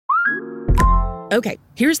Okay,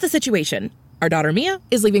 here's the situation. Our daughter Mia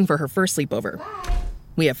is leaving for her first sleepover.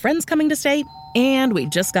 We have friends coming to stay, and we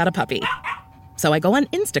just got a puppy. So I go on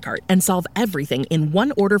Instacart and solve everything in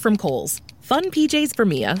one order from Kohl's. Fun PJs for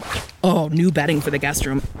Mia. Oh, new bedding for the guest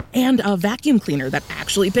room. And a vacuum cleaner that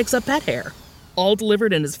actually picks up pet hair. All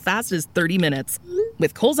delivered in as fast as 30 minutes.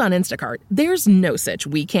 With Kohl's on Instacart, there's no such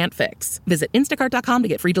we can't fix. Visit instacart.com to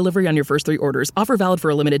get free delivery on your first 3 orders. Offer valid for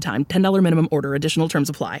a limited time. $10 minimum order. Additional terms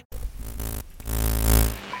apply.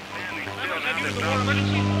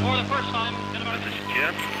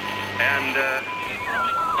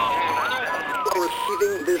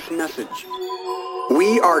 Receiving this message.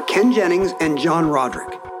 We are Ken Jennings and John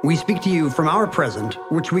Roderick. We speak to you from our present,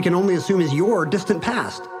 which we can only assume is your distant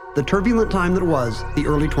past, the turbulent time that was the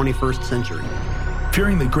early 21st century.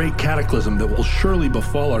 Fearing the great cataclysm that will surely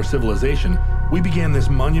befall our civilization, we began this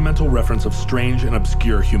monumental reference of strange and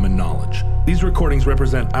obscure human knowledge. These recordings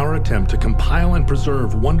represent our attempt to compile and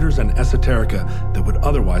preserve wonders and esoterica that would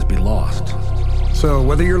otherwise be lost. So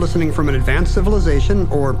whether you're listening from an advanced civilization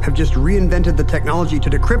or have just reinvented the technology to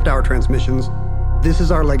decrypt our transmissions, this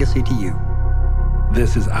is our legacy to you.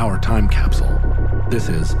 This is our time capsule. This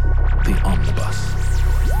is the Omnibus.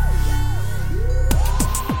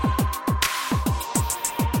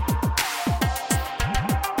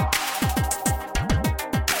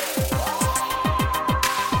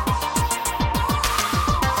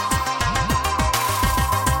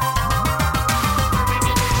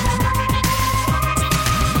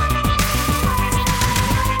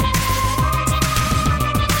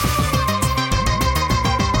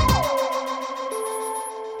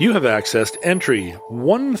 You have accessed entry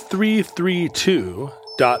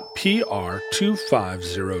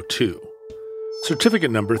 1332.PR2502. Certificate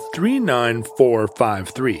number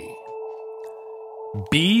 39453.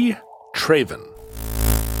 B. Traven.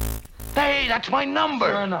 Hey, that's my number.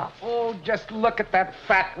 Sure enough. Oh, just look at that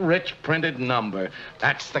fat, rich printed number.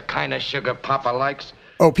 That's the kind of sugar Papa likes.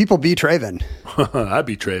 Oh, people be Traven. I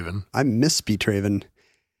be Traven. I miss be Traven.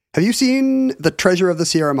 Have you seen The Treasure of the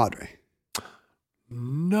Sierra Madre?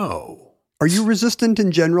 No. Are you resistant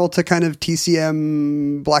in general to kind of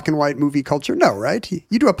TCM black and white movie culture? No, right?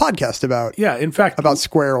 You do a podcast about in fact, about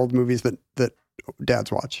square old movies that dads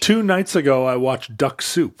watch. 2 nights ago, I watched Duck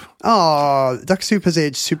Soup. Oh, Duck Soup has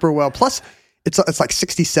aged super well. Plus, it's like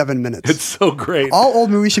 67 minutes. It's so great. All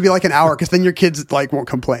old movies should be like an hour because then your kids won't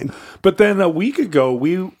complain. But then a week ago,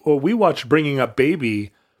 we watched Bringing Up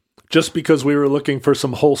Baby just because we were looking for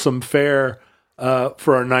some wholesome fare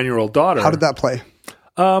for our 9-year-old daughter. How did that play?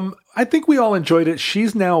 I think we all enjoyed it.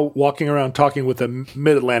 She's now walking around talking with a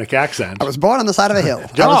mid-Atlantic accent. I was born on the side of a hill.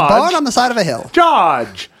 George! I was born on the side of a hill.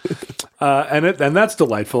 George! And that's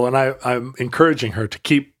delightful, and I'm encouraging her to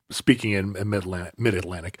keep speaking in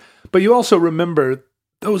mid-Atlantic. But you also remember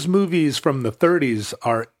those movies from the 30s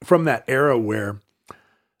are from that era where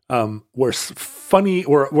funny,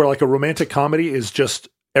 or where like a romantic comedy is just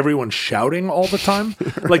everyone shouting all the time.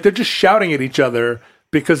 Like they're just shouting at each other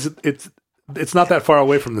because it's not that far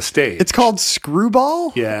away from the stage. It's called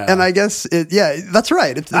Screwball. Yeah. And I guess that's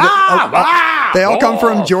right. They all come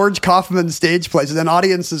from George Kaufman stage plays, and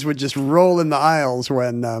audiences would just roll in the aisles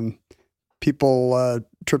when people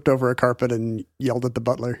tripped over a carpet and yelled at the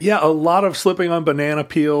butler. Yeah, a lot of slipping on banana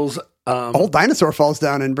peels. A whole dinosaur falls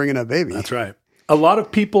down and Bringing Up Baby. That's right. A lot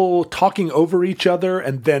of people talking over each other,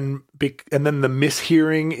 and then the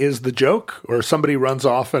mishearing is the joke, or somebody runs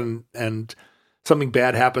off and something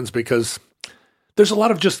bad happens because there's a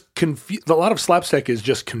lot of just a lot of slapstick is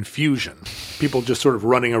just confusion. People just sort of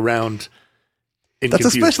running around in That's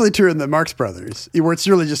confusion. especially true in the Marx Brothers, where it's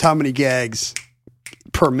really just how many gags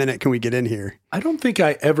per minute can we get in here. I don't think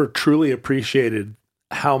I ever truly appreciated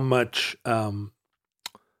how much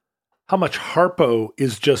Harpo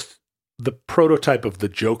is just the prototype of the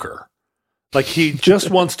Joker. Like he just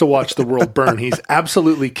wants to watch the world burn. He's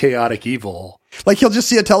absolutely chaotic evil. Like he'll just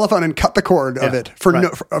see a telephone and cut the cord of it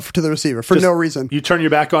to the receiver for no reason. You turn your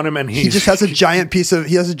back on him and he just has a giant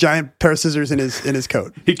pair of scissors in his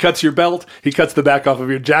coat. He cuts your belt. He cuts the back off of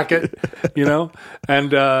your jacket,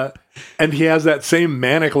 and he has that same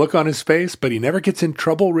manic look on his face, but he never gets in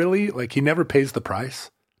trouble really. Like he never pays the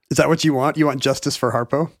price. Is that what you want? You want justice for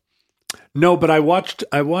Harpo? No, but I watched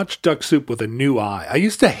Duck Soup with a new eye. I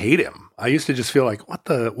used to hate him. I used to just feel like,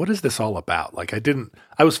 what is this all about? Like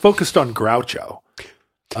I was focused on Groucho.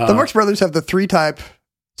 The Marx Brothers have the 3 types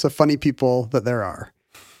of funny people that there are: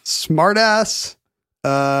 smartass,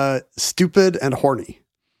 stupid, and horny.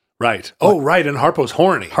 Right. Oh, right. And Harpo's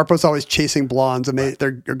horny. Harpo's always chasing blondes, and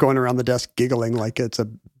they're going around the desk giggling like it's a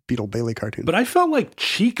Beetle Bailey cartoon. But I felt like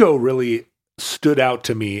Chico really stood out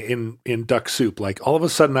to me in Duck Soup. Like all of a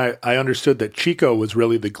sudden I understood that Chico was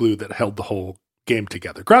really the glue that held the whole game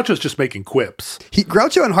together. Groucho's just making quips.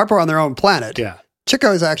 Groucho and Harpo are on their own planet. Yeah.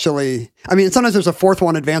 Chico is actually, I mean, sometimes there's a fourth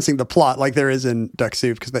one advancing the plot like there is in Duck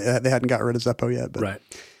Soup because they hadn't got rid of Zeppo yet. But, right.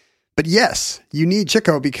 But yes, you need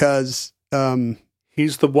Chico because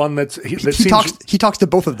he's the one he talks to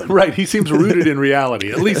both of them. Right. He seems rooted in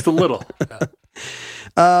reality, at least a little.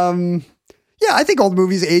 Yeah, I think old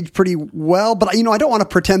movies age pretty well, but I don't want to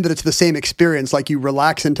pretend that it's the same experience. Like you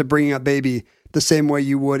relax into Bringing Up Baby the same way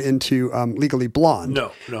you would into Legally Blonde.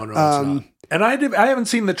 No, it's not. And I haven't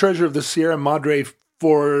seen The Treasure of the Sierra Madre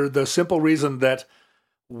for the simple reason that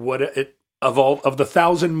of the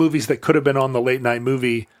 1,000 movies that could have been on the late night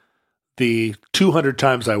movie, the 200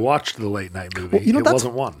 times I watched the late night movie, it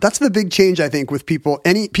wasn't one. That's the big change, I think, with people.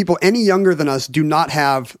 Any younger than us do not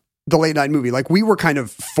have the late night movie. Like we were kind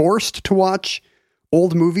of forced to watch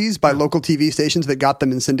old movies by local TV stations that got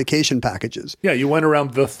them in syndication packages. Yeah, you went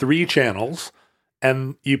around the 3 channels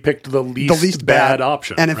and you picked the least bad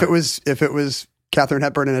option. And if it was Katharine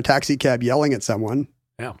Hepburn in a taxi cab yelling at someone,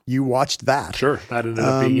 you watched that. Sure, that ended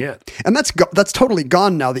up being it. And that's totally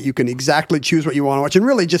gone now that you can exactly choose what you want to watch. And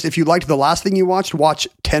really just if you liked the last thing you watched, watch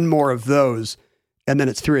 10 more of those and then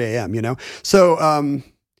it's 3 a.m., So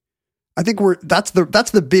I think that's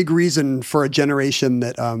the big reason for a generation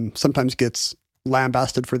that sometimes gets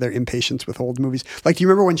lambasted for their impatience with old movies. Like, do you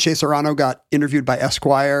remember when Shea Serrano got interviewed by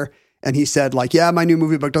Esquire and he said, like, yeah, my new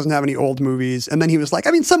movie book doesn't have any old movies. And then he was like,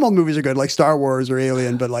 I mean, some old movies are good, like Star Wars or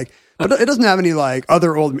Alien, but it doesn't have any like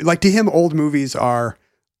other old, like to him, old movies are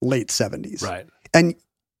late 70s. Right. And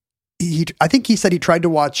I think he said he tried to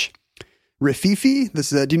watch Rififi.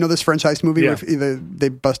 This is do you know this French heist movie? Yeah. Where they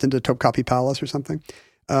bust into Topkapi Palace or something.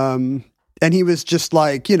 And he was just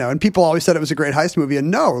like, and people always said it was a great heist movie. And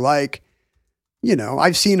no, like,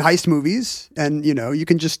 I've seen heist movies and, you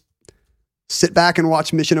can just sit back and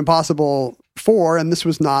watch Mission Impossible 4. And this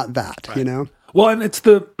was not that, right. Well, and it's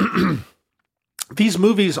these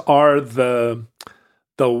movies are the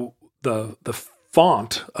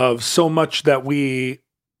font of so much that we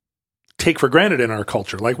take for granted in our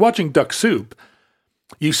culture. Like watching Duck Soup,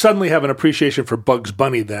 you suddenly have an appreciation for Bugs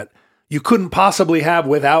Bunny that you couldn't possibly have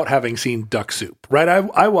without having seen Duck Soup, right?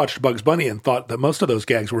 I watched Bugs Bunny and thought that most of those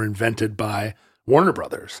gags were invented by Warner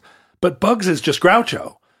Brothers, but Bugs is just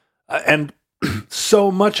Groucho, and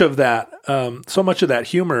so much of that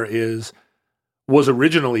humor was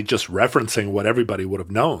originally just referencing what everybody would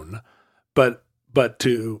have known, but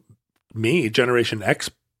to me, Generation X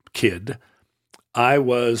kid, I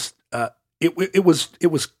was it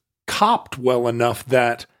was copped well enough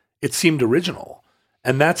that it seemed original.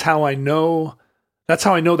 And that's how I know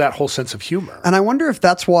that whole sense of humor. And I wonder if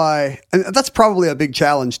that's why, and that's probably a big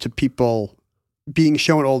challenge to people being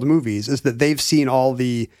shown old movies, is that they've seen all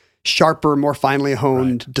the sharper, more finely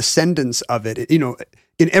honed descendants of it, in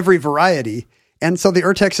every variety. And so the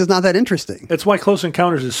Urtext is not that interesting. It's why Close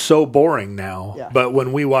Encounters is so boring now. Yeah. But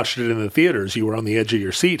when we watched it in the theaters, you were on the edge of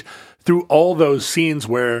your seat through all those scenes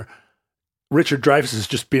where Richard Dreyfuss is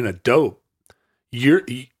just being a dope.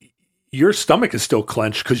 Your stomach is still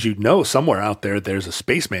clenched because somewhere out there's a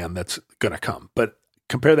spaceman that's going to come. But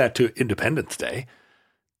compare that to Independence Day.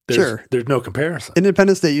 There's no comparison.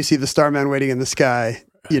 Independence Day, you see the Starman waiting in the sky,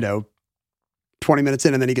 20 minutes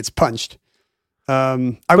in, and then he gets punched.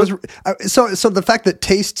 So the fact that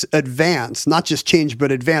tastes advance, not just change,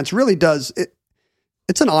 but advance, really does it.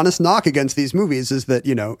 It's an honest knock against these movies, is that,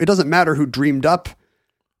 it doesn't matter who dreamed up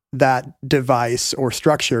that device or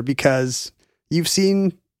structure, because you've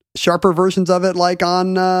seen sharper versions of it, like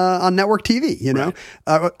on network TV,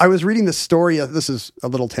 Right. I was reading this story. This is a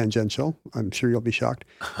little tangential. I'm sure you'll be shocked.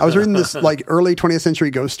 I was reading this like early 20th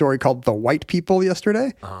century ghost story called The White People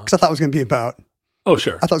yesterday, because I thought it was going to be about. Oh,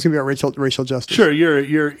 sure. I thought it was going to be about racial justice. Sure,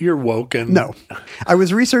 you're woke and no. I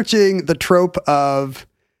was researching the trope of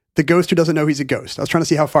the ghost who doesn't know he's a ghost. I was trying to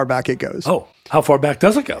see how far back it goes. Oh, how far back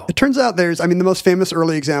does it go? It turns out the most famous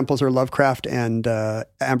early examples are Lovecraft and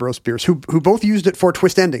Ambrose Bierce, who both used it for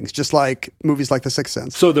twist endings, just like movies like The Sixth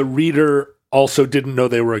Sense. So the reader also didn't know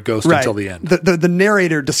they were a ghost until the end. The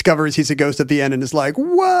narrator discovers he's a ghost at the end and is like,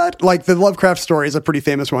 what? Like the Lovecraft story is a pretty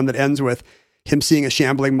famous one that ends with him seeing a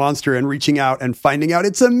shambling monster and reaching out and finding out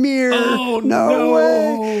it's a mirror. Oh, no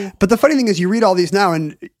way. But the funny thing is, you read all these now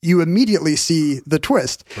and you immediately see the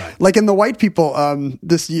twist. Right. Like in The White People,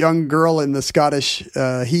 this young girl in the Scottish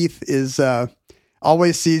heath is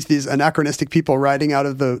always sees these anachronistic people riding out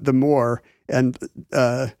of the moor, and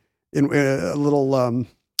in a little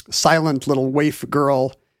silent little waif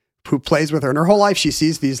girl who plays with her. And her whole life she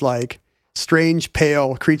sees these like strange,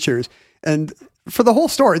 pale creatures. And for the whole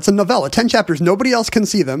story. It's a novella, 10 chapters. Nobody else can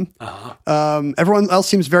see them. Everyone else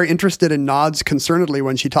seems very interested and nods concernedly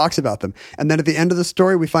when she talks about them. And then at the end of the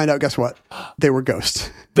story, we find out, guess what? They were ghosts.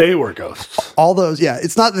 They were ghosts. All those, yeah.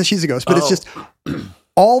 It's not that she's a ghost, but it's just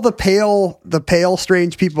all the pale,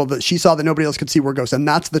 strange people that she saw that nobody else could see were ghosts. And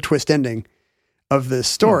that's the twist ending of this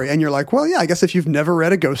story. And you're like, well, yeah, I guess if you've never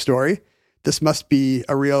read a ghost story, this must be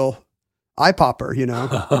a real eye popper, you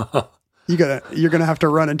know? You're gonna have to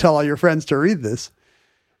run and tell all your friends to read this.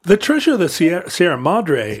 The Treasure of the Sierra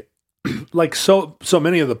Madre, like so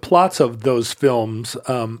many of the plots of those films,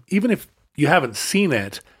 even if you haven't seen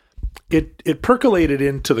it, it percolated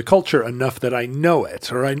into the culture enough that I know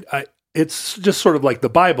it, or I it's just sort of like the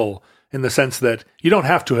Bible in the sense that you don't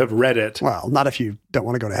have to have read it. Well, not if you don't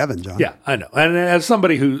want to go to heaven, John. Yeah, I know. And as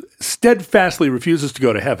somebody who steadfastly refuses to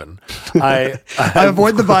go to heaven, I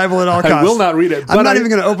avoid the Bible at all costs. I will not read it. I'm not even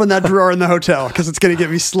going to open that drawer in the hotel because it's going to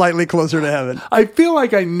get me slightly closer to heaven. I feel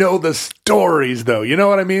like I know the stories, though. You know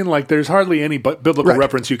what I mean? Like there's hardly any biblical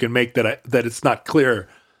reference you can make that it's not clear.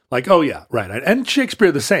 Like, oh yeah, right. And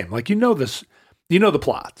Shakespeare the same. Like you know this, you know the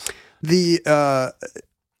plots. The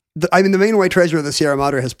main way Treasure of the Sierra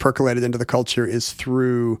Madre has percolated into the culture is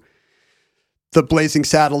through the Blazing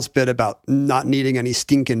Saddles bit about not needing any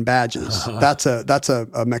stinking badges. That's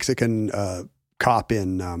a Mexican cop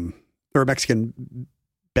in or a Mexican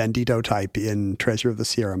bandito type in Treasure of the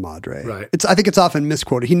Sierra Madre. Right. I think it's often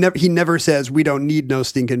misquoted. He never says we don't need no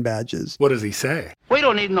stinking badges. What does he say? We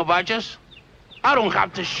don't need no badges. I don't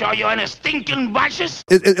have to show you any stinking badges.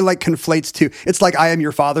 It like conflates two. It's like I Am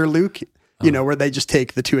Your Father, Luke. You know, where they just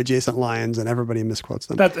take the two adjacent lines and everybody misquotes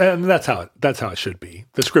them. That's how it should be.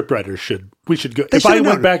 The scriptwriters we should go. If I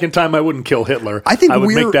went back in time, I wouldn't kill Hitler. I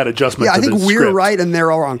would make that adjustment. Yeah, I think we're script. right and they're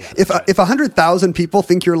all wrong. If 100,000 people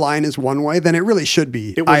think your line is one way, then it really should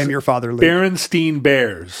be I Am Your Father, Luke. Berenstein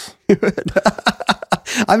Bears.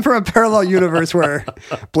 I'm from a parallel universe where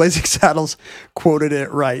Blazing Saddles quoted it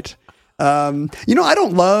right. I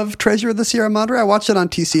don't love Treasure of the Sierra Madre. I watched it on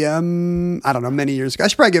TCM, I don't know, many years ago. I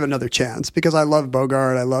should probably give it another chance because I love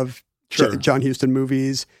Bogart. I love John Huston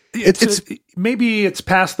movies. Maybe it's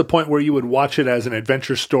past the point where you would watch it as an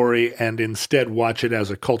adventure story and instead watch it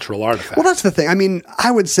as a cultural artifact. Well, that's the thing. I mean,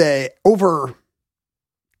 I would say over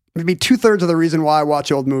maybe 2/3 of the reason why I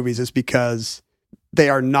watch old movies is because they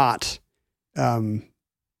are not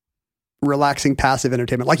relaxing, passive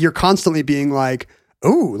entertainment. Like you're constantly being like,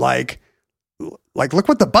 ooh, like look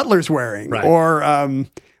what the butler's wearing, right. Or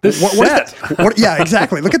yeah,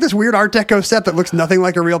 exactly. Look at this weird Art Deco set that looks nothing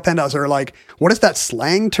like a real penthouse, or like what is that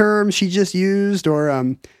slang term she just used? Or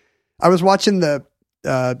I was watching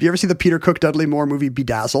you ever see the Peter Cook Dudley Moore movie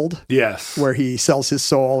Bedazzled? Yes, where he sells his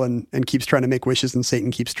soul and keeps trying to make wishes and Satan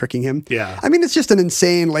keeps tricking him. Yeah, I mean it's just an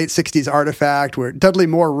insane late 60s artifact where Dudley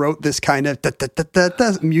Moore wrote this kind of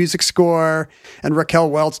music score and Raquel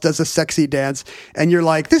Welch does a sexy dance and you're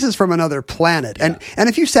like, this is from another planet. Yeah. And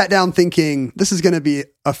if you sat down thinking this is going to be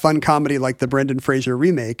a fun comedy like the Brendan Fraser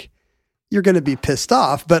remake, you're going to be pissed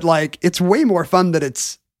off. But like it's way more fun that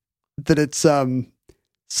it's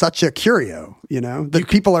such a curio, that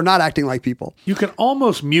people are not acting like people. You can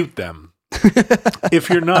almost mute them if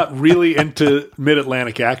you're not really into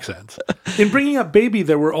mid-Atlantic accents. In Bringing Up Baby,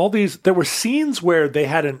 there were scenes where they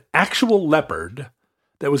had an actual leopard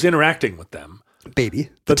that was interacting with them. The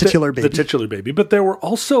titular baby. But there were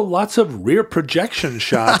also lots of rear projection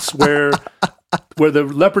shots where the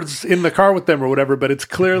leopard's in the car with them or whatever, but it's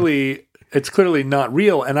clearly not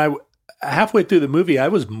real. And halfway through the movie, I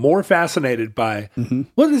was more fascinated by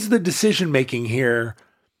what is the decision making here,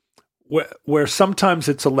 where sometimes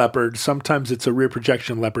it's a leopard, sometimes it's a rear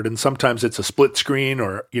projection leopard, and sometimes it's a split screen,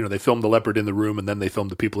 or they film the leopard in the room and then they film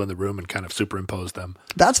the people in the room and kind of superimpose them.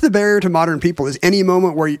 That's the barrier to modern people, is any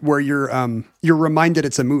moment where you're reminded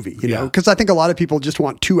it's a movie, know, because I think a lot of people just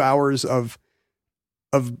want 2 hours of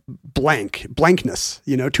blankness,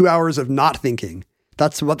 2 hours of not thinking.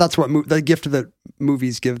 That's what the gift that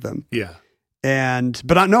movies give them. Yeah.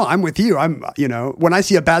 But I'm with you. I'm, when I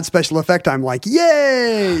see a bad special effect, I'm like,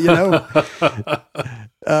 yay,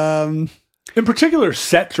 In particular,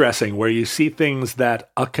 set dressing, where you see things that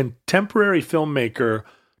a contemporary filmmaker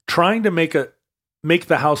trying to make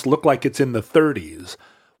the house look like it's in the 30s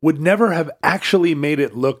would never have actually made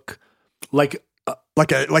it look like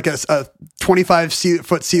a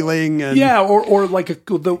 25-foot ceiling. And or like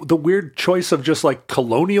the weird choice of just like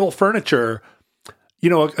colonial furniture.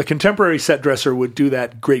 A contemporary set dresser would do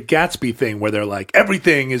that Great Gatsby thing where they're like,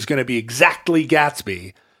 everything is going to be exactly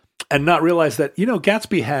Gatsby, and not realize that,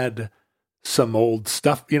 Gatsby had some old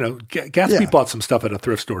stuff. Gatsby bought some stuff at a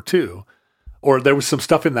thrift store too, or there was some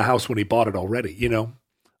stuff in the house when he bought it already,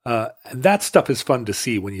 And that stuff is fun to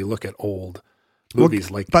see when you look at old movies.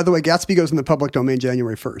 By the way, Gatsby goes in the public domain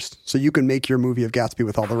January 1st. So you can make your movie of Gatsby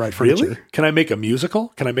with all the right furniture. Really? Can I make a musical?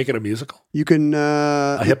 Can I make it a musical? You can...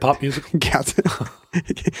 a hip-hop musical?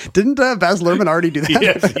 Didn't Baz Luhrmann already do that?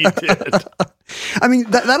 Yes, he did. I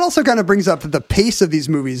mean, that also kind of brings up the pace of these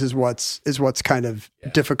movies is what's kind of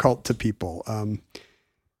difficult to people.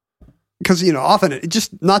 Because, often it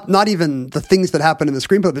just not even the things that happen in the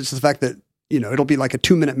screenplay, but it's the fact that, it'll be like a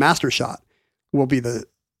 2-minute master shot will be the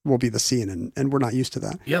scene, and we're not used to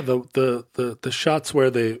that. Yeah, the shots where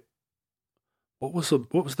they what was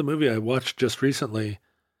the movie I watched just recently?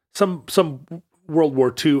 Some World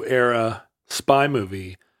War II era spy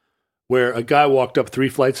movie where a guy walked up 3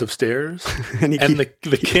 flights of stairs and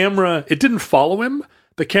the camera, it didn't follow him.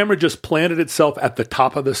 The camera just planted itself at the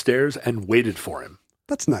top of the stairs and waited for him.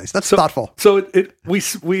 That's nice. That's thoughtful. So we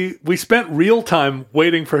spent real time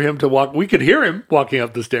waiting for him to walk. We could hear him walking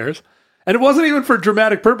up the stairs. And it wasn't even for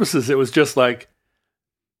dramatic purposes. It was just like,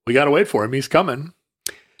 we got to wait for him. He's coming.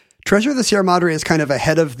 Treasure of the Sierra Madre is kind of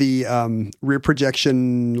ahead of the rear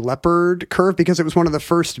projection leopard curve because it was one of the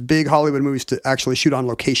first big Hollywood movies to actually shoot on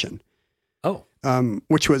location. Oh.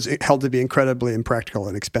 Which was held to be incredibly impractical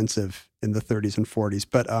and expensive in the 30s and 40s.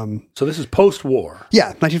 But so this is post-war. Yeah,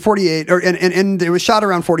 1948. And it was shot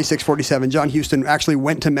around 46, 47. John Huston actually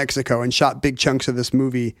went to Mexico and shot big chunks of this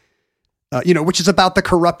movie. Which is about the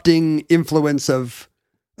corrupting influence of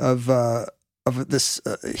this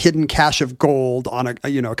hidden cache of gold on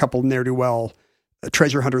a couple ne'er-do-well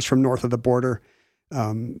treasure hunters from north of the border.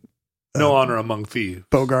 No honor among thieves.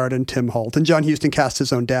 Bogart and Tim Holt, and John Huston cast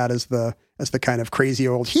his own dad as the kind of crazy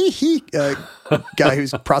old guy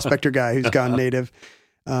who's prospector guy who's gone native.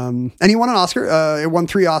 And he won an Oscar. It won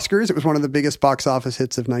 3 Oscars. It was one of the biggest box office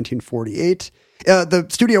hits of 1948. The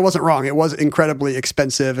studio wasn't wrong. It was incredibly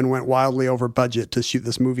expensive and went wildly over budget to shoot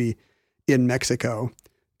this movie in Mexico.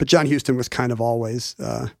 But John Huston was kind of always,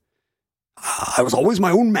 I was always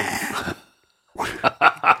my own man.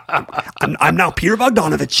 I'm now Peter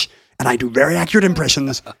Bogdanovich, and I do very accurate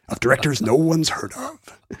impressions of directors no one's heard of.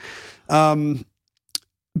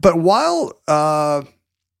 But while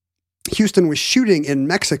Huston was shooting in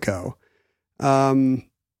Mexico,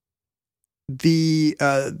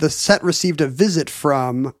 the set received a visit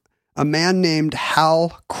from a man named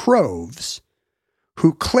Hal Croves,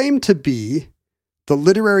 who claimed to be the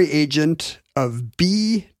literary agent of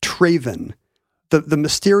B. Traven, the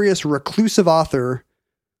mysterious reclusive author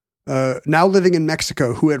now living in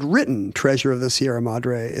Mexico who had written Treasure of the Sierra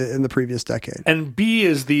Madre in the previous decade. And B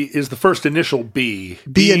is the first initial B.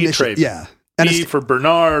 B initial, Traven. yeah. B for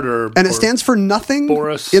Bernard and it stands for nothing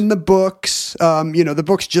Boris. In the books. The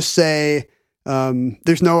books just say,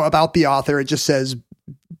 there's no about the author. It just says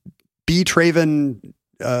B. Traven,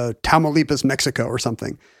 Tamaulipas, Mexico or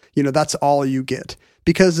something. That's all you get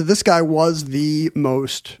because this guy was the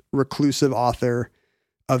most reclusive author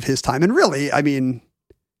of his time. And really, I mean,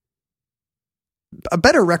 a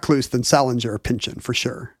better recluse than Salinger or Pynchon for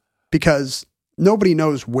sure, because nobody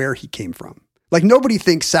knows where he came from. Like nobody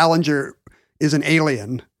thinks Salinger is an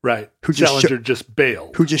alien. Right. Salinger just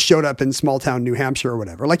bailed. Who just showed up in small town New Hampshire or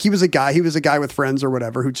whatever. Like he was a guy with friends or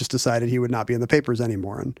whatever who just decided he would not be in the papers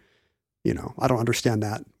anymore. And, I don't understand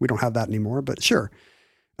that. We don't have that anymore, but sure.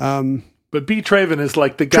 But B. Traven is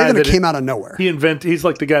like the guy that came out of nowhere. He's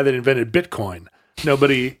like the guy that invented Bitcoin.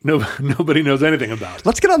 Nobody knows anything about it.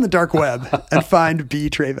 Let's get on the dark web and find B.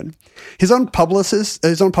 Traven. His own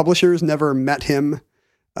publishers never met him.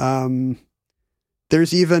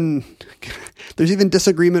 There's even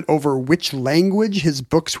disagreement over which language his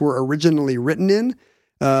books were originally written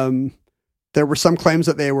in. There were some claims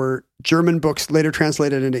that they were German books later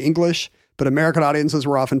translated into English, but American audiences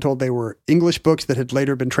were often told they were English books that had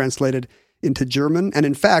later been translated into German. And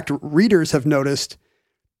in fact, readers have noticed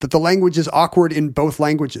that the language is awkward in both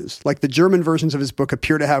languages. Like the German versions of his book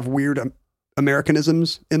appear to have weird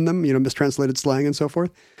Americanisms in them, mistranslated slang and so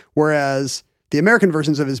forth. Whereas the American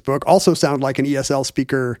versions of his book also sound like an ESL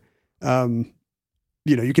speaker.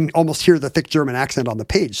 You can almost hear the thick German accent on the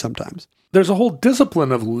page sometimes. There's a whole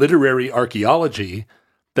discipline of literary archaeology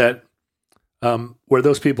that where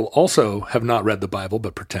those people also have not read the Bible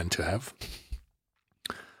but pretend to have.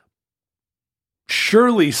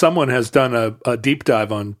 Surely someone has done a deep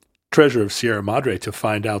dive on Treasure of Sierra Madre to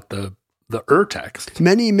find out the text.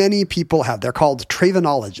 Many, many people have. They're called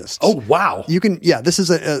Travenologists. Oh, wow. This is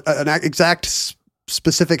an exact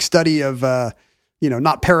specific study of,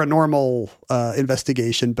 not paranormal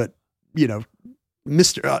investigation, but,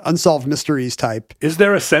 unsolved mysteries type. Is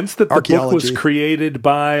there a sense that the book was Archaeology. created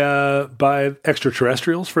by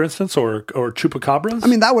extraterrestrials, for instance, or chupacabras? I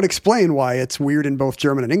mean, that would explain why it's weird in both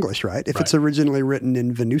German and English, right? If it's Right. originally written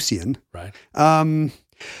in Venusian. right.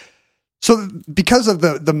 So because of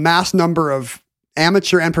the mass number of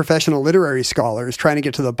amateur and professional literary scholars trying to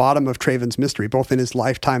get to the bottom of Traven's mystery, both in his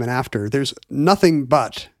lifetime and after, there's nothing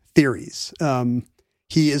but theories.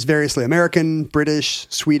 He is variously American, British,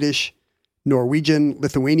 Swedish, Norwegian,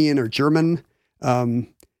 Lithuanian, or German.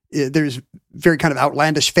 There's very kind of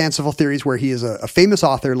outlandish, fanciful theories where he is a famous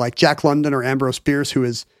author like Jack London or Ambrose Bierce, who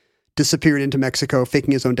has disappeared into Mexico,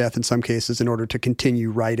 faking his own death in some cases in order to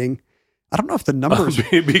continue writing. I don't know if the numbers...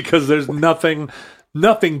 Because there's nothing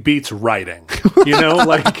beats writing. You know,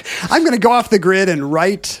 like I'm going to go off the grid and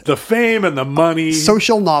write the fame and the money.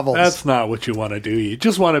 social novels. That's not what you want to do. You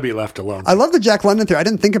just want to be left alone. I love the Jack London theory. I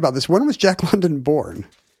didn't think about this. When was Jack London born?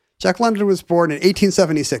 Jack London was born in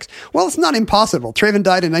 1876. Well, it's not impossible. Traven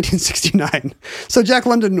died in 1969. So Jack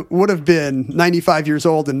London would have been 95 years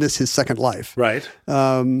old in his second life. Right.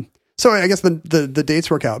 So I guess the dates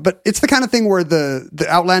work out. But it's the kind of thing where the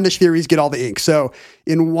outlandish theories get all the ink. So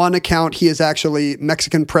in one account, he is actually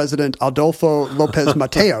Mexican President Adolfo López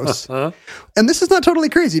Mateos. And this is not totally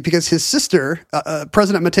crazy because his sister,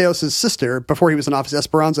 President Mateos' sister, before he was in office,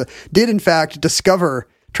 Esperanza, did in fact discover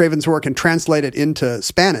Traven's work and translate it into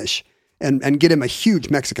Spanish and get him a huge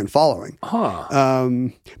Mexican following.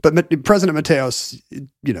 But President Mateos,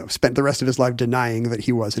 spent the rest of his life denying that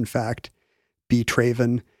he was in fact B.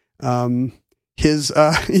 Traven. Even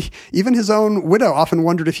his own widow often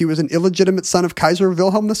wondered if he was an illegitimate son of Kaiser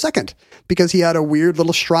Wilhelm II, because he had a weird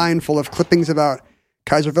little shrine full of clippings about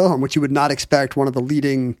Kaiser Wilhelm, which you would not expect one of the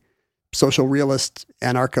leading social realist,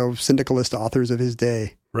 anarcho-syndicalist authors of his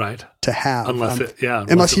day Right. to have.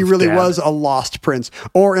 Unless he really was a lost prince.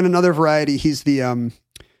 Or in another variety, he's the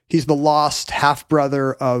lost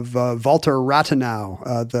half-brother of Walter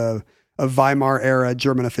Rathenau, the Weimar era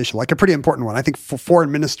German official, like a pretty important one. I think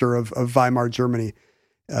foreign minister of Weimar Germany.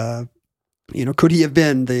 Could he have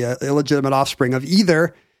been the illegitimate offspring of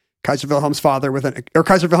either Kaiser Wilhelm's father or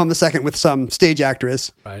Kaiser Wilhelm II with some stage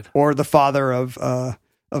actress, right, or the father of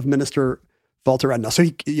Minister Walter Rathenau?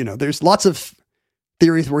 So there's lots of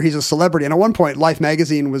theories where he's a celebrity. And at one point, Life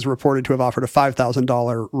magazine was reported to have offered a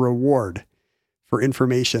 $5,000 reward for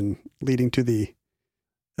information leading to the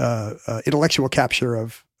intellectual capture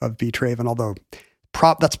of B. Traven, although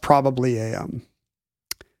that's probably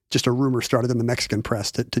just a rumor started in the Mexican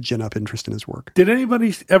press to gin up interest in his work. Did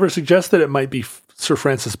anybody ever suggest that it might be Sir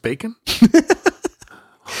Francis Bacon?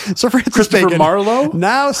 Sir Francis Christopher Bacon, Marlowe?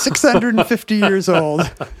 now 650 years old.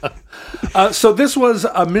 So this was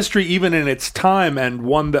a mystery even in its time, and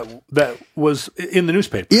one that was in the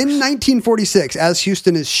newspapers. In 1946, as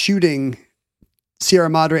Houston is shooting Sierra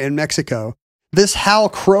Madre in Mexico, this Hal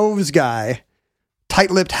Croves guy,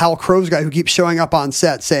 tight-lipped Hal Croves guy who keeps showing up on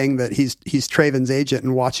set saying that he's Traven's agent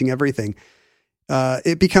and watching everything,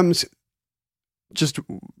 it becomes just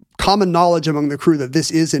common knowledge among the crew that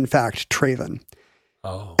this is in fact Traven.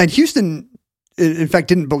 Oh. And Houston, in fact,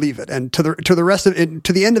 didn't believe it. And to the rest of it,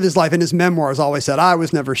 to the end of his life, in his memoirs, always said, "I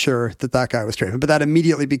was never sure that guy was Traven." But that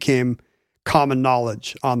immediately became common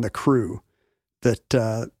knowledge on the crew that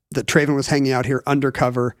Traven was hanging out here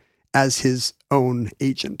undercover as his own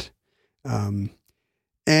agent.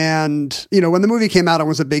 And when the movie came out and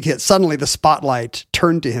was a big hit, suddenly the spotlight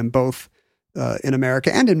turned to him both in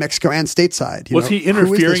America and in Mexico and stateside. Was he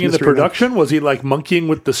interfering in the production? Was he like monkeying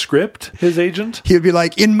with the script, his agent? He would be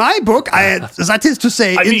like, "In my book, that is to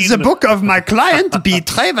say, the book of my client, B.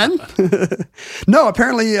 Traven." No,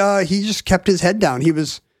 apparently he just kept his head down. He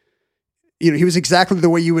was exactly the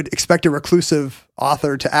way you would expect a reclusive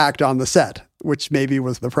author to act on the set, which maybe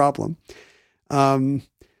was the problem.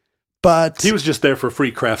 But he was just there for free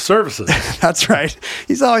craft services. That's right.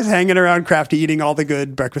 He's always hanging around Crafty, eating all the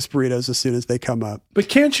good breakfast burritos as soon as they come up. But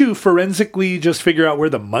can't you forensically just figure out where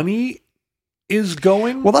the money is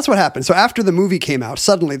going? Well, that's what happened. So after the movie came out,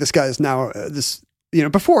 suddenly this guy is now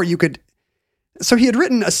before you could. So he had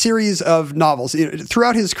written a series of novels.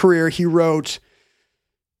 Throughout his career, he wrote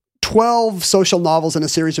 12 social novels and a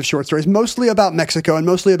series of short stories, mostly about Mexico and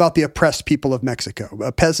mostly about the oppressed people of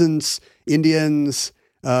Mexico, peasants, Indians,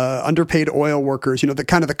 underpaid oil workers, the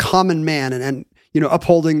kind of the common man and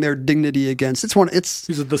upholding their dignity against these are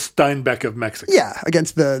the Steinbeck of Mexico. Yeah,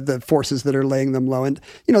 against the forces that are laying them low. And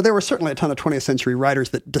there were certainly a ton of 20th century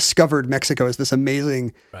writers that discovered Mexico as this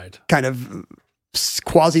amazing kind of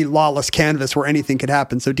quasi lawless canvas where anything could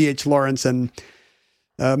happen. So D.H. Lawrence and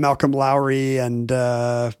Malcolm Lowry and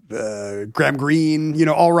Graham Greene,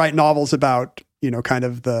 all write novels about kind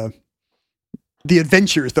of the the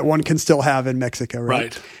adventures that one can still have in Mexico,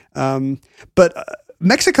 right? But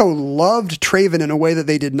Mexico loved Traven in a way that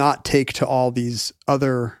they did not take to all these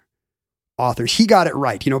other authors. He got it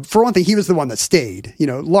right. For one thing, he was the one that stayed.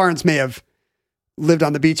 Lawrence may have lived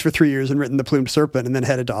on the beach for 3 years and written The Plumed Serpent and then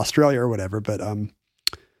headed to Australia or whatever, but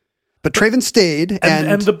Traven stayed,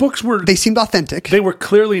 and the books they seemed authentic. They were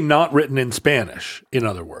clearly not written in Spanish, in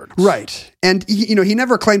other words. Right. And he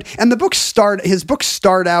never claimed, and his books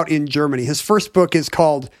start out in Germany. His first book is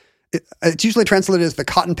called, it's usually translated as The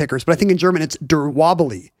Cotton Pickers, but I think in German it's Der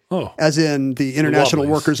Wobbly, as in the international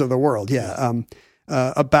workers of the world. Yeah.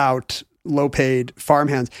 About low-paid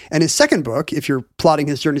farmhands. And his second book, if you're plotting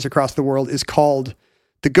his journeys across the world, is called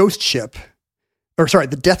The Ghost Ship.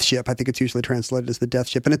 The Death Ship. I think it's usually translated as The Death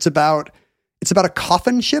Ship. And it's about a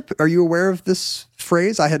coffin ship. Are you aware of this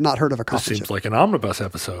phrase? I had not heard of a coffin ship. Seems like an omnibus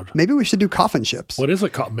episode. Maybe we should do coffin ships. What is a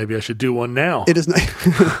coffin? Maybe I should do one now. It is not.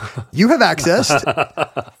 You have access.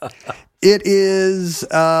 It is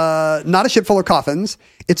not a ship full of coffins.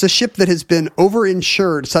 It's a ship that has been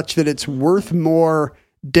overinsured such that it's worth more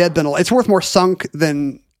dead than alive. It's worth more sunk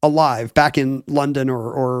than alive back in London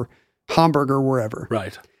or Hamburg or wherever.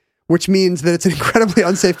 Right. Which means that it's an incredibly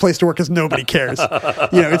unsafe place to work because nobody cares.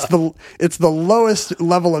 It's the lowest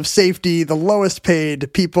level of safety, the lowest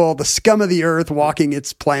paid people, the scum of the earth walking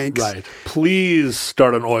its planks. Right. Please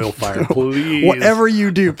start an oil fire. Please. Whatever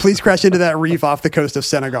you do, please crash into that reef off the coast of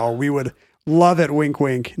Senegal. We would love it. Wink,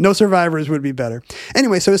 wink. No survivors would be better.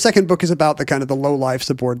 Anyway, so his second book is about the kind of the low lives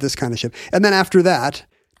aboard this kind of ship. And then after that,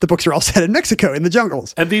 the books are all set in Mexico, in the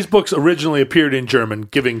jungles. And these books originally appeared in German,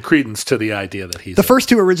 giving credence to the idea that he's... The first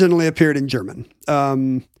two originally appeared in German.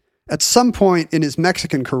 At some point in his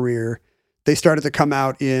Mexican career, they started to come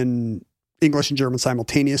out in English and German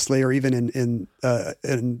simultaneously, or even in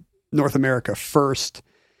North America first.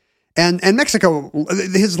 And Mexico,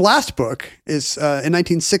 his last book is in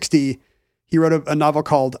 1960, he wrote a novel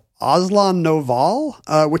called Aslan Noval,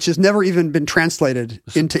 which has never even been translated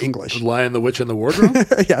into English. Lion, the Witch, and the Wardrobe?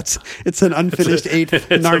 Yeah, it's an unfinished eighth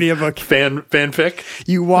Narnia book. Fanfic?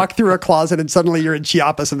 You walk through a closet and suddenly you're in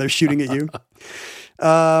Chiapas and they're shooting at you.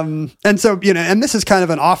 And so, and this is kind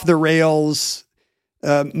of an off the rails.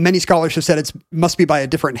 Many scholars have said it must be by a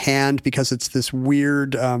different hand because it's this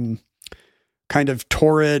weird, kind of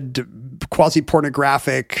torrid,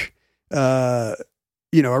 quasi-pornographic, a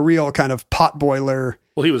real kind of potboiler.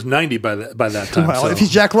 Well, he was 90 by that time. Well, if he's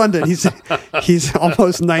Jack London, he's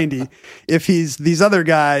almost 90. If he's these other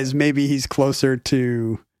guys, maybe he's closer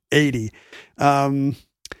to 80. And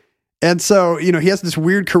so, he has this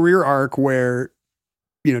weird career arc where,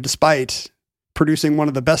 despite producing one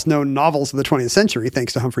of the best known novels of the 20th century,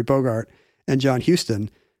 thanks to Humphrey Bogart and John Huston,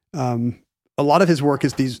 a lot of his work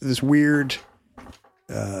is this weird,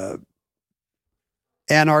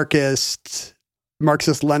 anarchist,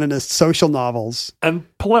 Marxist-Leninist social novels. And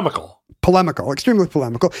polemical, extremely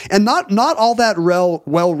polemical. And not all that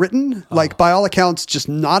well written, like by all accounts, just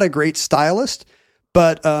not a great stylist,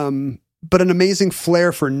 but an amazing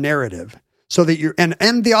flair for narrative. So that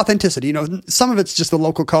and the authenticity, some of it's just the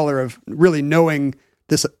local color of really knowing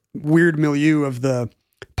this weird milieu of the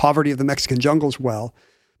poverty of the Mexican jungles well,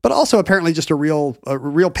 but also apparently just a real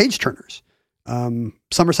page turners.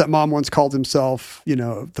 Somerset Maugham once called himself,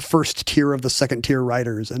 the first tier of the second tier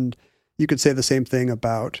writers. And you could say the same thing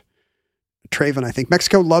about Traven. I think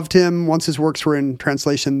Mexico loved him once his works were in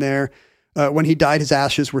translation there. When he died, his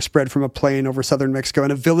ashes were spread from a plain over southern Mexico,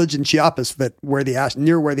 and a village in Chiapas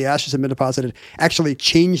near where the ashes had been deposited actually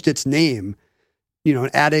changed its name,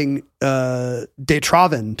 adding de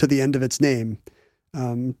Traven to the end of its name.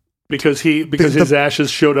 Because his ashes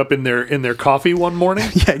showed up in their coffee one morning.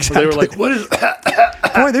 Yeah, exactly. They were like, "What is?"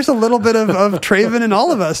 Boy, there's a little bit of Traven in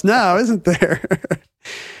all of us now, isn't there?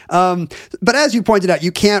 But as you pointed out,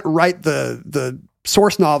 you can't write the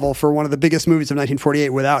source novel for one of the biggest movies of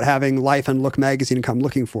 1948 without having Life and Look magazine come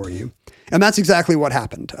looking for you, and that's exactly what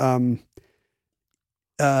happened.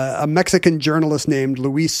 A Mexican journalist named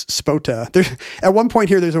Luis Spota. At one point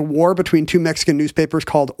here, there's a war between two Mexican newspapers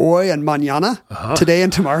called Hoy and Mañana, Today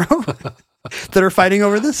and Tomorrow, that are fighting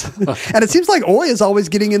over this. And it seems like Hoy is always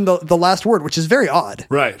getting in the last word, which is very odd.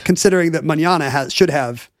 Right. Considering that Mañana should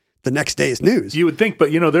have the next day's news. You would think,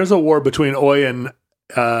 but there's a war between Hoy and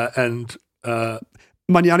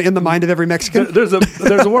Mañana in the mind of every Mexican? There's a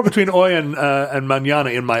war between Hoy and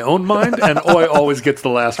Mañana in my own mind, and Hoy always gets the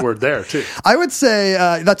last word there, too. I would say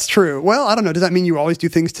that's true. Well, I don't know. Does that mean you always do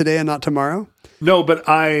things today and not tomorrow? No, but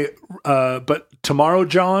but tomorrow,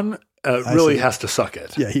 John really has to suck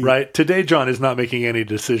it. Yeah, right? Today, John is not making any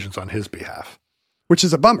decisions on his behalf. Which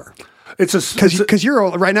is a bummer. Because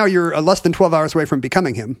right now you're less than 12 hours away from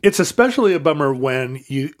becoming him. It's especially a bummer when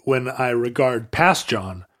I regard past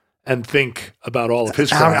John and think about all of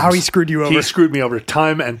his crimes. How he screwed you over. He screwed me over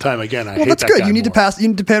time and time again. I hate that's that good. guy You need more. You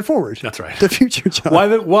need to pay it forward. That's right. To future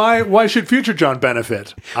John. Why should future John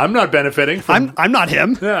benefit? I'm not benefiting from... I'm not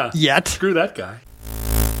him. Yeah. Yet. Screw that guy.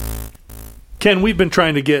 Ken, we've been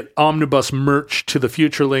trying to get omnibus merch to the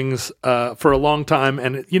Futurelings for a long time,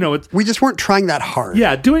 and we just weren't trying that hard.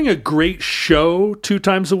 Yeah, doing a great show 2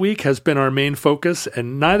 times a week has been our main focus,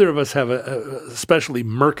 and neither of us have a especially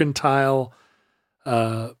mercantile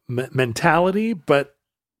mentality, but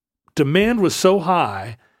demand was so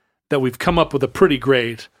high that we've come up with a pretty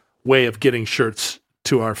great way of getting shirts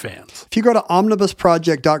to our fans. If you go to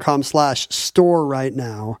omnibusproject.com/store right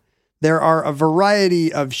now, there are a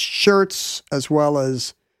variety of shirts as well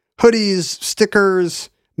as hoodies,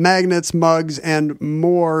 stickers, magnets, mugs, and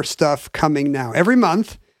more stuff coming now. Every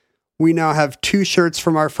month, we now have 2 shirts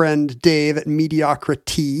from our friend Dave at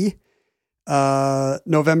Mediocrity.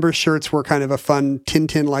 November shirts were kind of a fun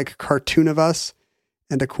Tintin-like cartoon of us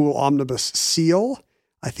and a cool omnibus seal.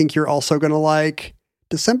 I think you're also going to like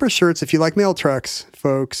December shirts if you like mail trucks,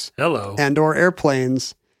 folks. Hello. And or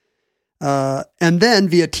airplanes. And then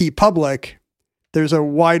via TeePublic, there's a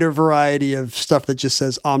wider variety of stuff that just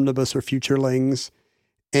says Omnibus or Futurelings.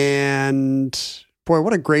 And boy,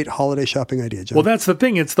 what a great holiday shopping idea, John. Well, that's the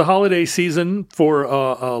thing. It's the holiday season for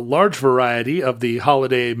a large variety of the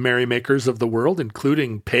holiday merrymakers of the world,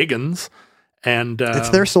 including pagans. And it's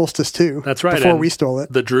their solstice too. That's right. Before we stole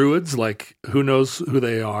it. The Druids, like who knows who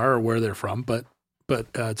they are or where they're from, but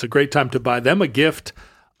it's a great time to buy them a gift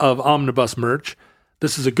of Omnibus merch.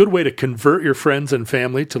 This is a good way to convert your friends and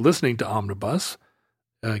family to listening to Omnibus.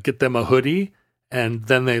 Get them a hoodie, and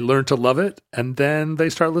then they learn to love it, and then they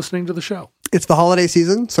start listening to the show. It's the holiday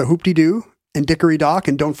season, so hoop-de-doo and dickory-dock,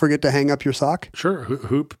 and don't forget to hang up your sock. Sure,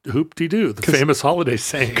 hoop-de-doo, the famous holiday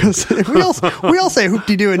saying. Because we all say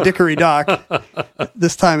hoop-de-doo and dickory-dock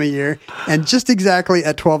this time of year, and just exactly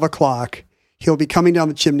at 12 o'clock, he'll be coming down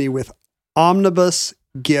the chimney with Omnibus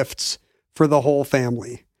gifts for the whole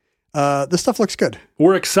family. This stuff looks good.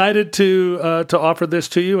 We're excited to offer this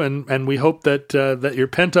to you, and we hope that your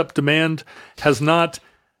pent up demand has not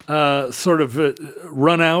sort of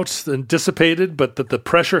run out and dissipated, but that the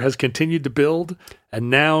pressure has continued to build, and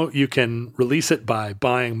now you can release it by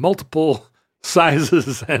buying multiple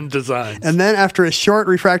sizes and designs. And then after a short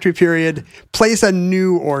refractory period, place a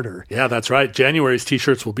new order. Yeah, that's right. January's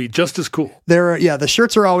t-shirts will be just as cool. The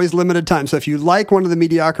shirts are always limited time. So if you like one of the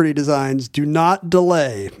Mediocrity designs, do not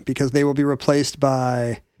delay because they will be replaced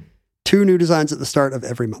by 2 new designs at the start of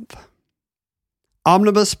every month.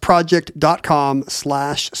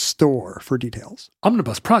 Omnibusproject.com/store for details.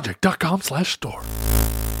 Omnibusproject.com/store.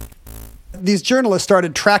 These journalists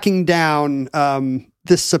started tracking down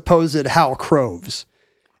this supposed Hal Croves.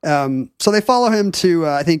 So they follow him to,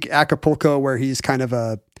 I think, Acapulco, where he's kind of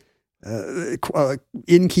a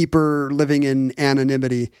innkeeper living in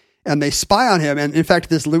anonymity. And they spy on him. And in fact,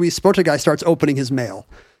 this Luis Spota guy starts opening his mail.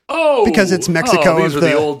 Oh, because it's Mexico these of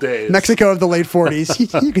the old days. Mexico of the late 40s.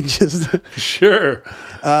 You can just sure.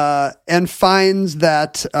 And finds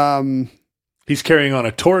that he's carrying on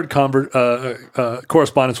a torrid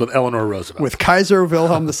correspondence with Eleanor Roosevelt, with Kaiser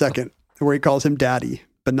Wilhelm II, where he calls him daddy,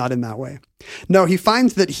 but not in that way. No, he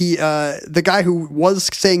finds that the guy who was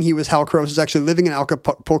saying he was Hal Croves is actually living in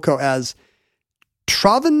Acapulco as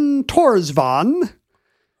Traven Torsvan.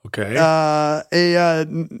 Okay.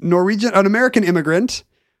 An American immigrant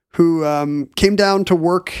who came down to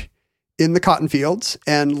work in the cotton fields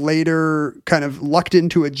and later kind of lucked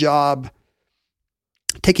into a job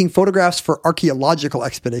taking photographs for archaeological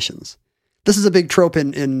expeditions. This is a big trope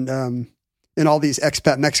in all these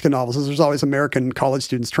expat Mexican novels. There's always American college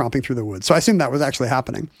students tromping through the woods. So I assume that was actually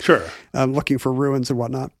happening. Sure. Looking for ruins and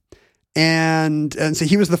whatnot. And so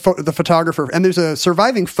he was the photographer, and there's a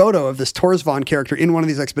surviving photo of this Torsvan character in one of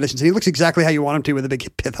these expeditions, and he looks exactly how you want him to, with a big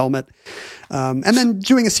pith helmet, and then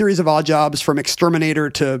doing a series of odd jobs from exterminator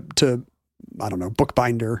to I don't know,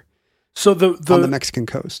 bookbinder. So on the Mexican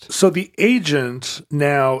coast. So the agent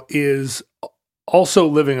now is also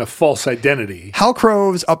living a false identity. Hal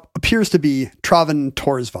Croves appears to be Traven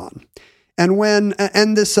Torsvan,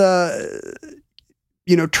 and this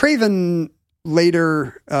Traven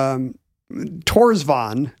later.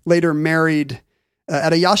 Torsvan later married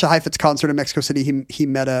at a Jascha Heifetz concert in Mexico City. He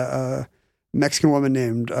met a Mexican woman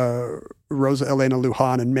named Rosa Elena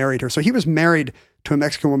Lujan and married her. So he was married to a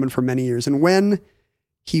Mexican woman for many years. And when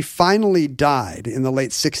he finally died in the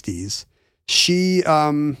late 60s, she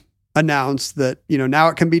announced that, now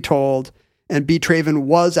it can be told, and B. Traven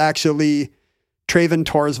was actually Traven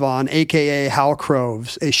Torsvon, a.k.a. Hal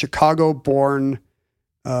Croves, a Chicago-born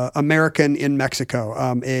American in Mexico,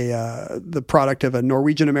 the product of a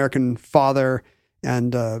Norwegian-American father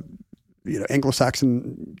and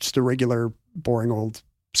Anglo-Saxon, just a regular, boring old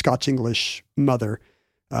Scotch-English mother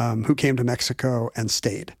who came to Mexico and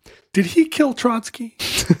stayed. Did he kill Trotsky?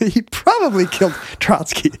 He probably killed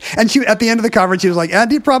Trotsky. And at the end of the conference, she was like, and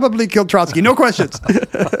he probably killed Trotsky. No questions.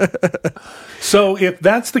 So if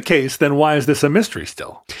that's the case, then why is this a mystery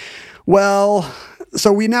still? Well,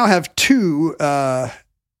 so we now have two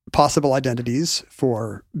possible identities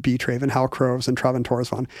for B. Traven, Hal Croves, and Traven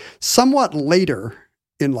Torsvon. Somewhat later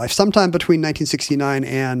in life, sometime between 1969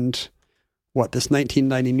 and this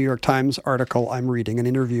 1990 New York Times article I'm reading, an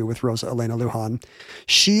interview with Rosa Elena Lujan,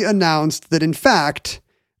 she announced that in fact,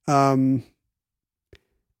 and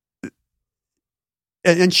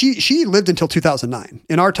she lived until 2009.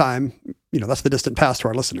 In our time, that's the distant past to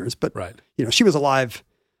our listeners, but right. She was alive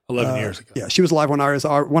 11 years ago. Yeah, she was alive when I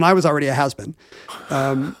was already a has-been.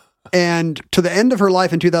 And to the end of her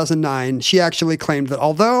life in 2009, she actually claimed that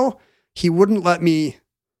although he wouldn't let me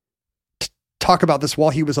talk about this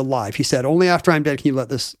while he was alive, he said, only after I'm dead can you let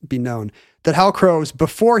this be known, that Hal Croves,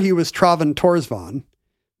 before he was Traven Torsvon,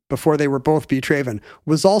 before they were both B. Traven,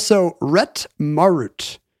 was also Rhett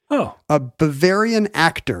Marut, a Bavarian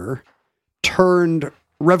actor turned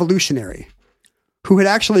revolutionary, who had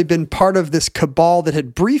actually been part of this cabal that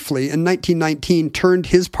had briefly, in 1919, turned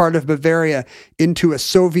his part of Bavaria into a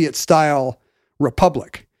Soviet-style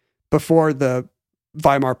republic before the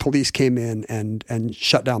Weimar police came in and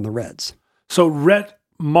shut down the Reds. So Rhett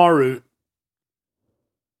Marut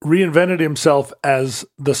reinvented himself as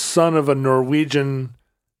the son of a Norwegian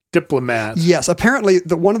diplomat. Yes, apparently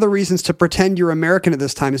one of the reasons to pretend you're American at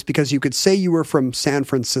this time is because you could say you were from San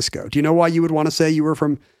Francisco. Do you know why you would want to say you were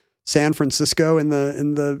from San Francisco in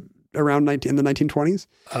the 1920s?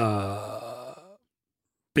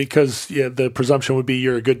 Because the presumption would be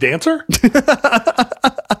you're a good dancer.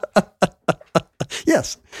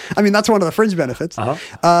 Yes, I mean that's one of the fringe benefits.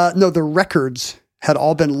 No, the records had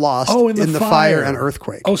all been lost in the fire and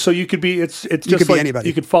earthquake. Oh, so you could be it's just like anybody.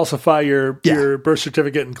 You could falsify your birth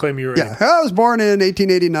certificate and claim you were. Yeah, I was born in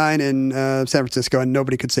 1889 in San Francisco, and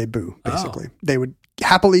nobody could say boo. Basically, they would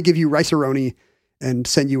happily give you rice-a-roni and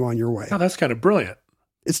send you on your way. Oh, that's kind of brilliant.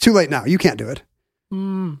 It's too late now. You can't do it.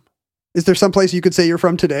 Is there some place you could say you're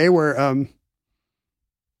from today where,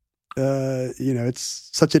 it's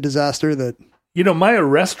such a disaster that... my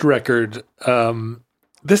arrest record,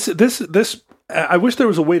 this, I wish there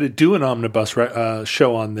was a way to do an omnibus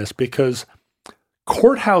show on this, because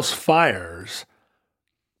courthouse fires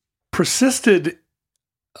persisted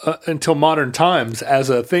until modern times as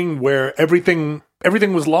a thing where everything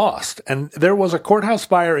was lost. And there was a courthouse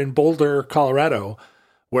fire in Boulder, Colorado,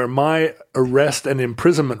 where my arrest and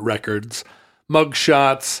imprisonment records,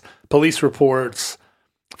 mugshots, police reports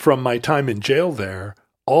from my time in jail there,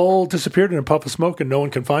 all disappeared in a puff of smoke and no one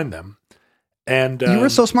can find them. And you were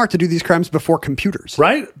so smart to do these crimes before computers.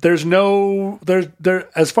 Right? There's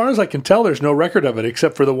as far as I can tell, there's no record of it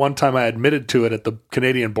except for the one time I admitted to it at the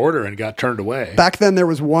Canadian border and got turned away. Back then there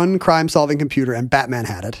was one crime-solving computer and Batman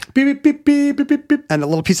had it. Beep, beep, beep, beep, beep, beep. And a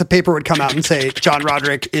little piece of paper would come out and say, John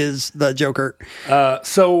Roderick is the Joker.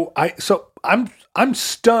 So I'm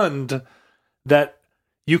stunned that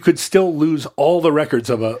you could still lose all the records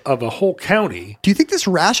of a whole county. Do you think this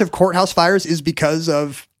rash of courthouse fires is because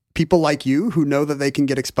of people like you who know that they can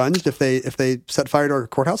get expunged if they set fire to a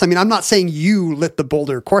courthouse? I mean, I'm not saying you lit the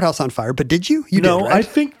Boulder courthouse on fire, but did you? You did, right? I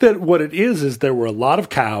think that what it is there were a lot of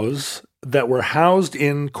cows that were housed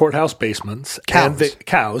in courthouse basements. And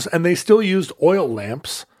they still used oil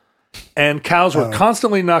lamps, and cows were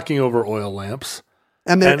constantly knocking over oil lamps.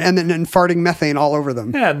 And then farting methane all over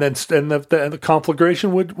them. Yeah, and the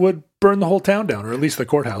conflagration would burn the whole town down, or at least the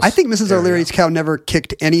courthouse. I think Mrs. O'Leary's cow never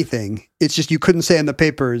kicked anything. It's just you couldn't say in the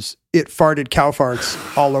papers it farted cow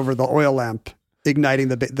farts all over the oil lamp, igniting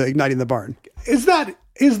the barn.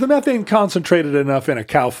 Is the methane concentrated enough in a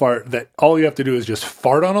cow fart that all you have to do is just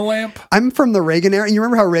fart on a lamp? I'm from the Reagan era. You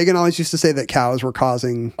remember how Reagan always used to say that cows were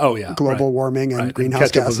causing global warming and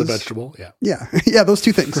greenhouse ketchup gases? Was a vegetable, yeah. Yeah, those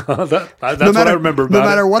two things. That's what I remember about No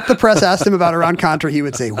matter what the press asked him about Iran Contra, he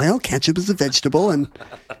would say, well, ketchup is a vegetable and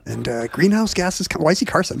greenhouse gases. Why is he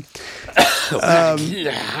Carson?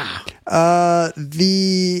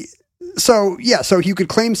 So you could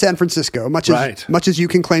claim San Francisco, much as you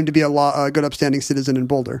can claim to be a good upstanding citizen in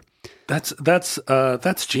Boulder. That's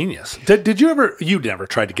genius. Did you ever? You never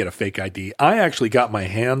tried to get a fake ID. I actually got my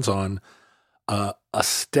hands on a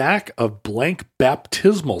stack of blank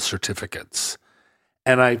baptismal certificates,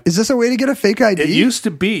 And Is this a way to get a fake ID? It used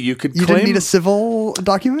to be. You didn't need a civil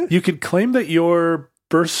document? You could claim that your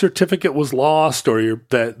birth certificate was lost or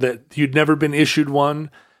that you'd never been issued one,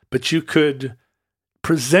 but you could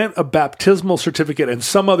present a baptismal certificate and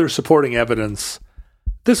some other supporting evidence.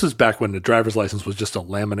 This was back when the driver's license was just a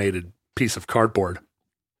laminated piece of cardboard.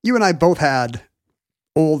 You and I both had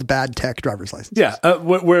old bad tech driver's licenses. Yeah,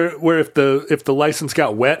 where if the license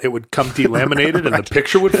got wet, it would come delaminated and the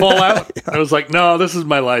picture would fall out. Yeah. I was like, no, this is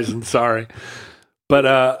my license. Sorry, but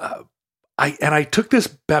I took this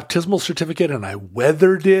baptismal certificate and I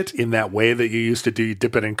weathered it in that way that you used to do. You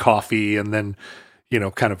dip it in coffee and then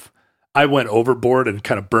I went overboard and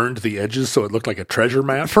kind of burned the edges so it looked like a treasure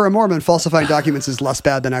map. For a Mormon, falsifying documents is less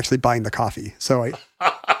bad than actually buying the coffee. So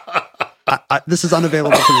this is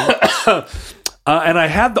unavailable to me. And I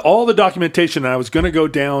had all the documentation, and I was going to go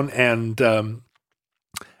down and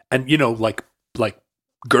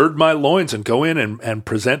gird my loins and go in and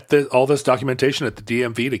present all this documentation at the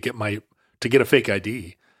DMV to get a fake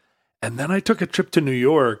ID. And then I took a trip to New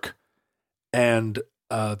York, and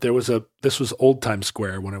this was Old Times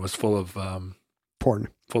Square when it was full of porn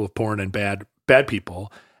and bad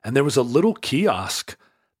people. And there was a little kiosk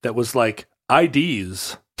that was like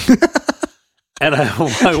IDs. And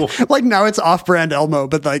I like now it's off-brand Elmo,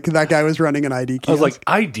 but like that guy was running an ID kiosk. I was like,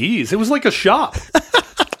 IDs? It was like a shop.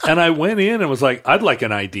 And I went in and was like, I'd like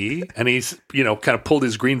an ID. And he's, kind of pulled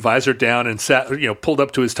his green visor down and sat, pulled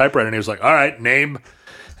up to his typewriter and he was like, all right, name.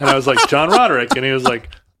 And I was like, John Roderick. And he was like,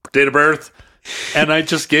 date of birth. And I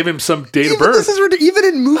just gave him some date of birth. Even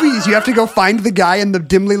in movies, you have to go find the guy in the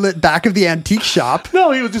dimly lit back of the antique shop. No,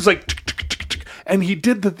 he was just like, and he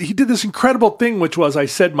did this incredible thing, which was I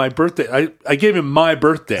said my birthday. I gave him my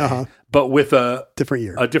birthday, but with a different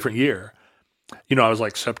year. I was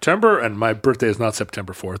like September, and my birthday is not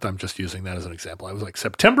September 4th. I'm just using that as an example. I was like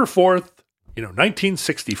September 4th,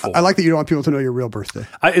 1964. I like that you don't want people to know your real birthday.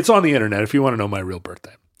 It's on the internet if you want to know my real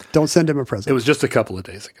birthday. Don't send him a present. It was just a couple of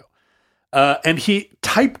days ago. And he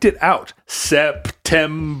typed it out,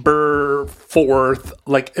 September 4th,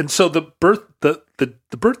 and so the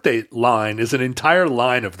birthday line is an entire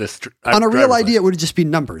line of this. On a real ID, it would just be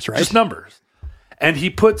numbers, right? Just numbers. And he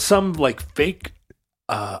put some fake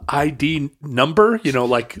ID number,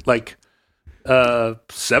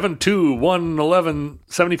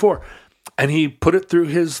 7211174, and he put it through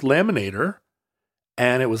his laminator,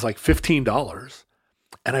 and it was like $15.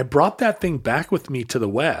 And I brought that thing back with me to the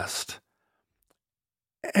West.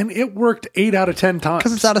 And it worked 8 out of 10 times.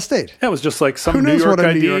 Because it's out of state. Yeah, it was just like some New York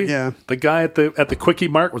ID. The guy at the Quickie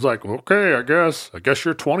Mart was like, okay, I guess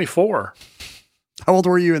you're 24. How old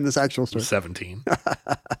were you in this actual store? 17.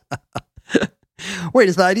 Wait,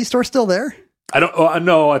 is the ID store still there? I don't.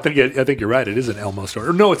 No, I think you're right. It is an Elmo store.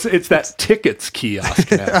 Or no, it's that tickets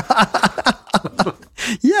kiosk now.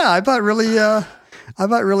 Yeah, I bought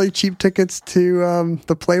really cheap tickets to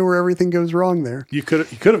the play where everything goes wrong there. You could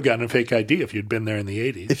have gotten a fake ID if you'd been there in the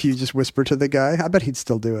 80s. If you just whisper to the guy, I bet he'd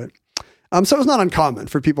still do it. So it's not uncommon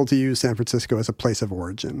for people to use San Francisco as a place of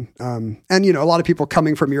origin. And a lot of people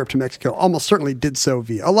coming from Europe to Mexico almost certainly did so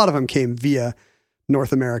a lot of them came via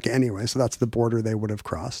North America anyway. So that's the border they would have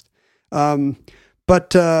crossed. But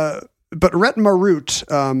Rhett Marut,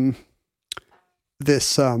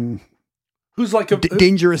 this, who's like a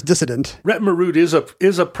dangerous dissident. Rhett Marut is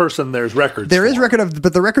a person there's records. There is record of,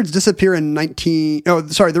 but the records disappear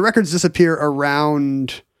the records disappear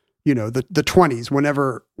around, the 20s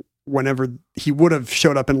whenever he would have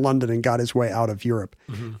showed up in London and got his way out of Europe.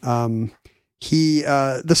 Mm-hmm.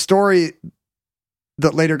 The story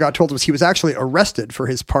that later got told was he was actually arrested for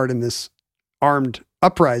his part in this armed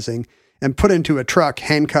uprising and put into a truck,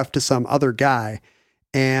 handcuffed to some other guy.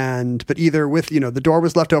 But either with, the door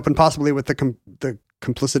was left open, possibly with the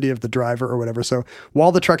complicity of the driver or whatever. So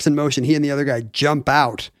while the truck's in motion, he and the other guy jump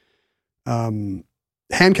out,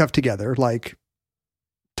 handcuffed together, like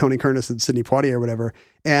Tony Curtis and Sidney Poitier or whatever.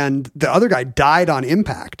 And the other guy died on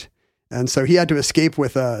impact. And so he had to escape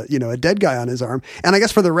with a dead guy on his arm. And I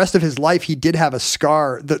guess for the rest of his life, he did have a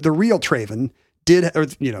scar. The real Traven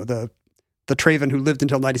the Traven who lived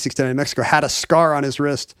until 1969 in Mexico had a scar on his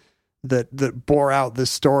wrist that bore out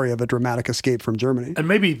this story of a dramatic escape from Germany. And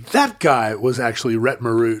maybe that guy was actually Rhett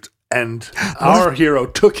Marut, and our hero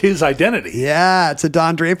took his identity. Yeah, it's a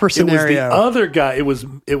Don Draper scenario. It was the other guy. It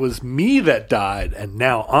was me that died, and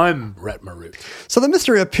now I'm Rhett Marut. So the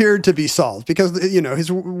mystery appeared to be solved because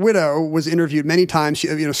his widow was interviewed many times.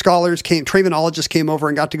 Scholars came, Travenologists came over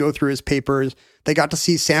and got to go through his papers. They got to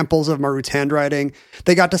see samples of Marut's handwriting.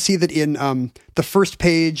 They got to see that in the first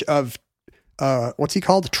page of what's he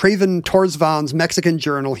called? Traven Torsvan's Mexican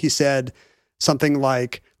journal, he said something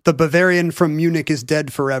like the Bavarian from Munich is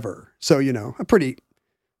dead forever. So, a pretty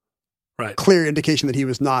clear indication that he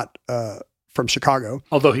was not from Chicago.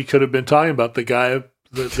 Although he could have been talking about the guy,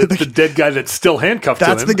 the dead guy that's still handcuffed to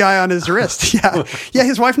him. That's the guy on his wrist. Yeah. Yeah.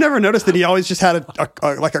 His wife never noticed that he always just had a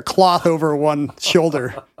cloth over one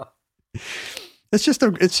shoulder. It's just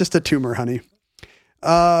a tumor, honey.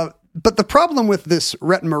 But the problem with this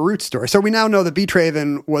Rhett Marut story, so we now know that B.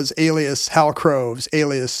 Traven was alias Hal Croves,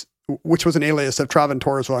 which was an alias of Traven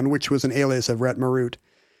Torsvon, which was an alias of Rhett Marut.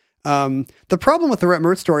 The problem with the Rhett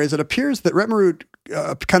Marut story is it appears that Rhett Marut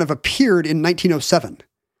kind of appeared in 1907.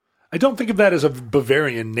 I don't think of that as a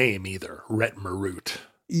Bavarian name either, Rhett Marut.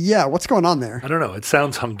 Yeah, what's going on there? I don't know. It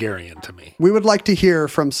sounds Hungarian to me. We would like to hear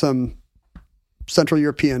from some Central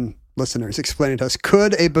European listeners explaining to us,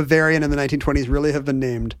 could a Bavarian in the 1920s really have been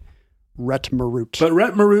named Rhett Marut? But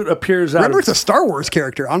Rhett Marut appears out Rhett Marut's a Star Wars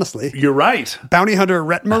character, honestly. You're right. Bounty hunter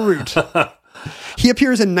Rhett Marut. He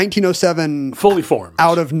appears in 1907, fully formed,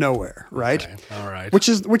 out of nowhere, right? Okay. All right. Which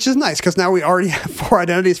is nice because now we already have 4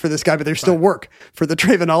 identities for this guy, but there's still work for the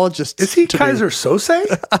Travenologists. Is he Kaiser Sose?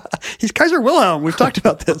 He's Kaiser Wilhelm. We've talked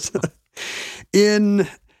about this. In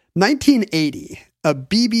 1980, a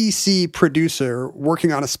BBC producer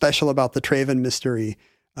working on a special about the Traven mystery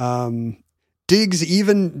digs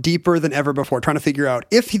even deeper than ever before, trying to figure out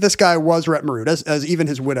if this guy was Rhett Marut, as even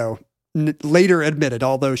his widow later admitted,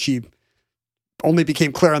 although she only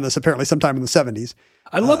became clear on this apparently sometime in the 70s.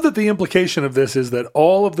 I love that the implication of this is that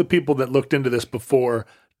all of the people that looked into this before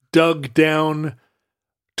dug down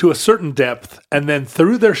to a certain depth and then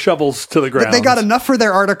threw their shovels to the ground. They got enough for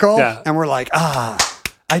their article, and we're like, I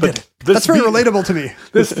did it. That's very relatable to me.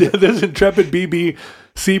 This intrepid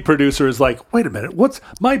BBC producer is like, wait a minute, what's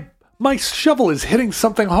my shovel is hitting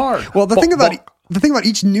something hard. Well, the thing about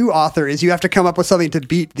each new author is you have to come up with something to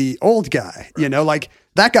beat the old guy. Like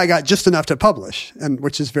that guy got just enough to publish, and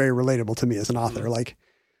which is very relatable to me as an author. Like,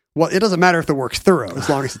 well, it doesn't matter if the work's thorough as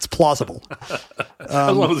long as it's plausible.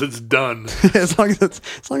 As long as it's done. as long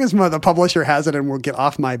as the publisher has it and will get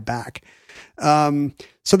off my back.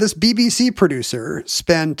 So this BBC producer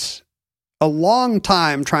spent a long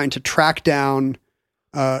time trying to track down,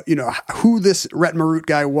 who this Rhett Marut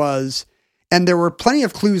guy was. And there were plenty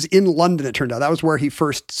of clues in London, it turned out. That was where he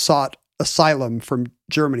first sought asylum from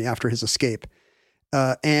Germany after his escape.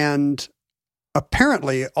 And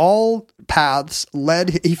apparently all paths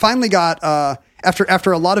he finally got,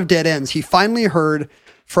 after a lot of dead ends, he finally heard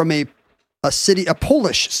from a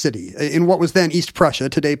Polish city in what was then East Prussia,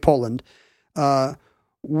 today Poland,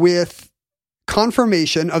 with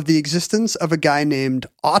confirmation of the existence of a guy named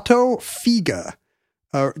Otto Figa,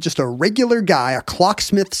 just a regular guy, a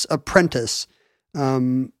clocksmith's apprentice,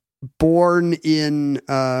 born in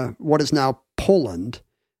what is now Poland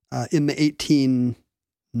in the 1890s.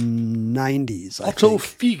 Otto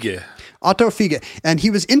Figa. Otto Figa. And he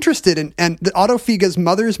was interested in, and Otto Figa's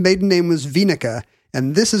mother's maiden name was Wieneke.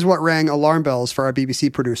 And this is what rang alarm bells for our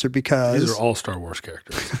BBC producer because... These are all Star Wars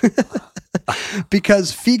characters.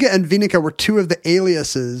 Because Figa and Wieneke were 2 of the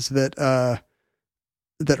aliases that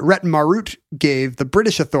Rhett Marut gave the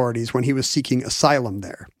British authorities when he was seeking asylum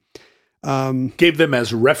there. Gave them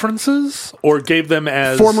as references or gave them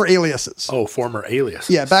as... Former aliases. Oh, former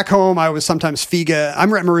aliases. Yeah, back home I was sometimes Figa.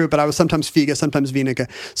 I'm Rhett Marut, but I was sometimes Figa, sometimes Wieneke.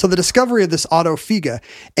 So the discovery of this Otto Figa,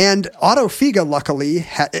 and Otto Figa luckily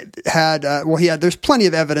there's plenty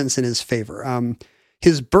of evidence in his favor.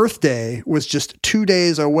 His birthday was just 2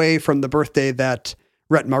 days away from the birthday that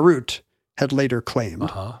Rhett Marut had later claimed.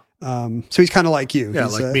 Uh-huh. So he's kind of like you. Yeah,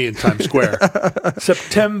 he's, like me in Times Square.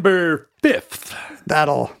 September 5th.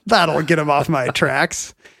 That'll get him off my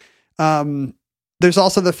tracks. There's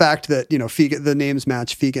also the fact that, Figa, the names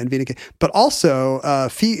match Figa and Wieneke, but also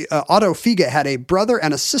Otto Figa had a brother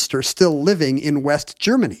and a sister still living in West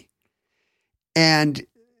Germany. And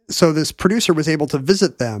so this producer was able to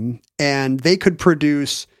visit them and they could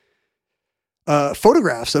produce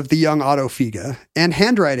photographs of the young Otto Figa and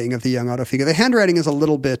handwriting of the young Otto Figa. The handwriting is a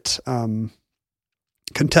little bit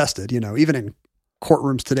contested, even in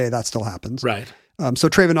courtrooms today, that still happens. Right. So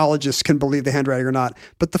Travenologists can believe the handwriting or not.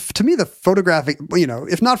 But to me, the photographic,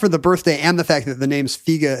 if not for the birthday and the fact that the names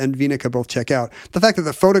Figa and Wieneke both check out, the fact that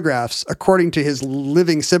the photographs, according to his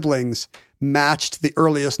living siblings, matched the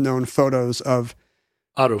earliest known photos of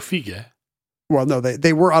Otto Figa. Well, no,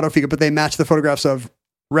 they were Otto Figa, but they matched the photographs of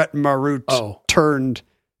Rhett Marut turned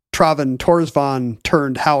Traven Torsvon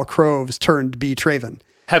turned Hal Croves turned B. Traven.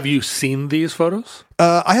 Have you seen these photos?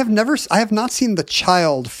 I have not seen the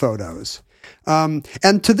child photos. And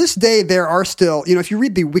to this day, there are still, if you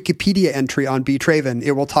read the Wikipedia entry on B. Traven,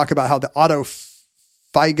 it will talk about how the Otto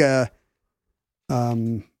Figa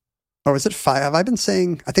Oh, is it Figa?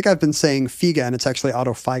 I think I've been saying Figa, and it's actually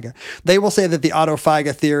autophaga. They will say that the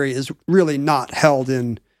autophaga theory is really not held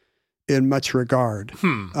in much regard.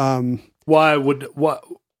 Why would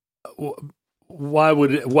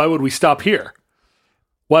we stop here?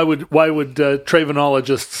 Why would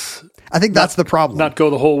Travenologists? I think that's the problem. Not go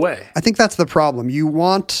the whole way. I think that's the problem. You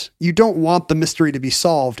don't want the mystery to be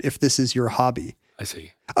solved if this is your hobby. I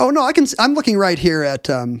see. Oh no, I'm looking right here at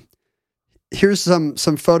here's some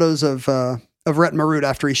photos of Rhett Marut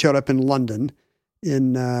after he showed up in London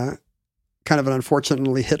in kind of an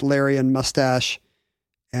unfortunately Hitlerian mustache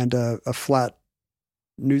and a flat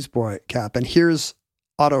newsboy cap. And here's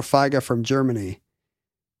Otto Feiger from Germany.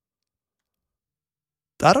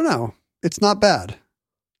 I don't know. It's not bad.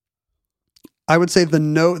 I would say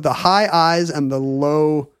the high eyes and the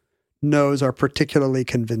low nose are particularly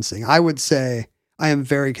convincing. I would say I am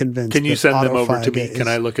very convinced. Can you send them over to me? Feiger Can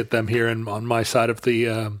I look at them here on my side of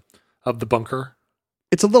the bunker?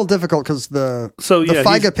 It's a little difficult because the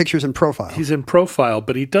Feiger picture's in profile. He's in profile,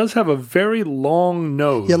 but he does have a very long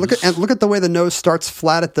nose. Yeah, look at the way the nose starts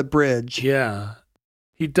flat at the bridge. Yeah.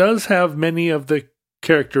 He does have many of the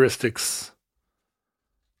characteristics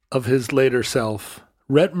of his later self.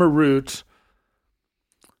 Rhett Marut,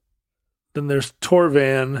 then there's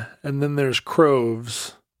Torvan, and then there's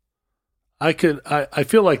Croves. I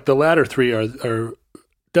feel like the latter three are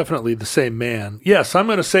definitely the same man. Yes, I'm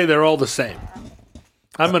going to say they're all the same.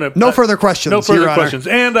 No further questions. No further questions.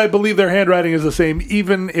 And I believe their handwriting is the same,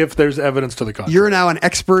 even if there's evidence to the contrary. You're now an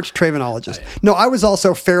expert Travenologist. No, I was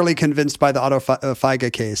also fairly convinced by the Otto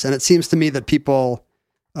Feiger case, and it seems to me that people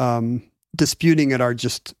disputing it are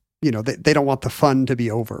just, they don't want the fun to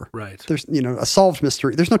be over. Right. There's, a solved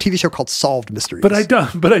mystery. There's no TV show called Solved Mysteries. But I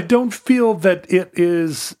don't feel that it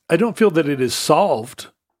is. I don't feel that it is solved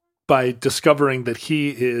by discovering that he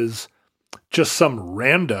is just some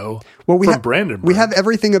rando from Brandenburg. We have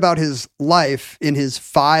everything about his life in his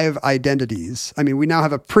 5 identities. I mean, we now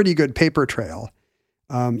have a pretty good paper trail.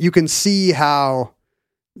 You can see how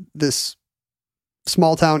this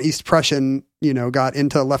small town East Prussian, got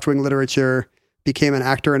into left-wing literature, became an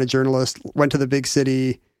actor and a journalist, went to the big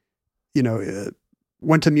city,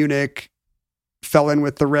 went to Munich, fell in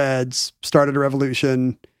with the Reds, started a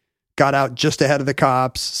revolution, got out just ahead of the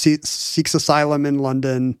cops, seeks asylum in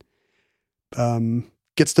London,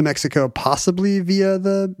 gets to Mexico possibly via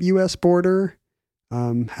the U.S. border,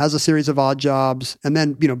 has a series of odd jobs, and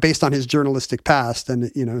then, based on his journalistic past,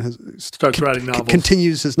 and, starts writing novels.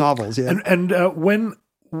 Continues his novels, yeah. And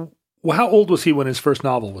how old was he when his first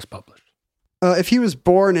novel was published? If he was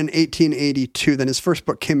born in 1882, then his first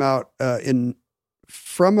book came out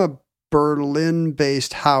from a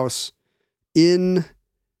Berlin-based house in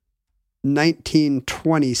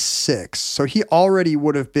 1926. So he already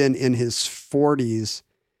would have been in his 40s.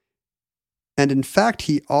 And in fact,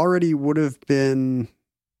 he already would have been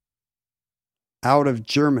out of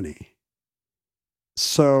Germany.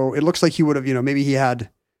 So it looks like he would have, maybe he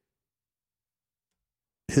had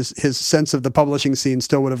his sense of the publishing scene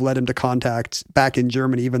still would have led him to contacts back in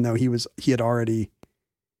Germany, even though he had already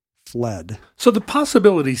fled. So the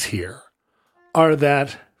possibilities here are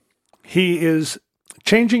that he is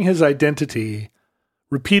changing his identity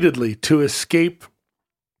repeatedly to escape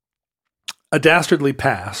a dastardly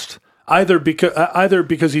past, either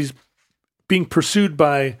because he's being pursued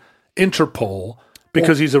by Interpol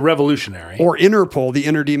because he's a revolutionary, or Interpol, the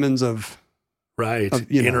inner demons of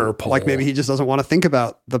Interpol. Like maybe he just doesn't want to think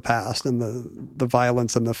about the past and the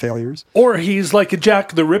violence and the failures. Or he's like a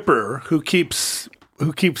Jack the Ripper who keeps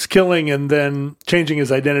killing and then changing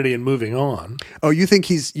his identity and moving on. Oh, you think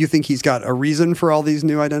he's got a reason for all these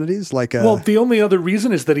new identities? Well, the only other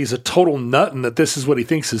reason is that he's a total nut and that this is what he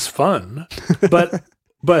thinks is fun. But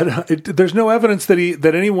there's no evidence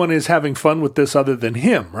that anyone is having fun with this other than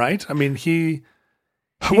him, right? I mean,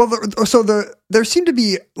 there seem to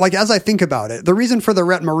be, like, as I think about it, the reason for the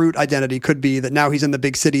Rhett Marut identity could be that now he's in the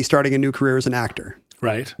big city starting a new career as an actor.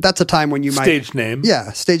 Right. That's a time when you might... Stage name.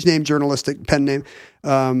 Yeah, stage name, journalistic pen name.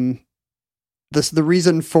 The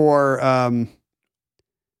reason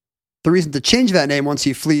to change that name once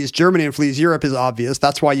he flees Germany and flees Europe is obvious.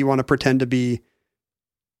 That's why you want to pretend to be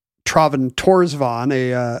Traven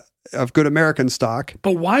Torsvan, of good American stock.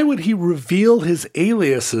 But why would he reveal his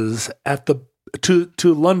aliases to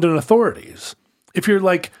London authorities? If you're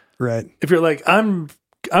like, I'm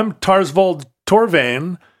Tarsvold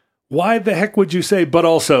Torvain, why the heck would you say, but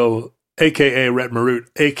also AKA Rhett Marut,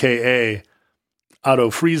 AKA Otto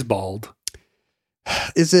Friesbald?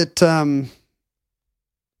 Is it, an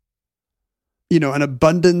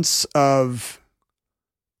abundance of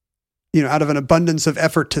out of an abundance of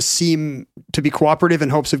effort to seem to be cooperative in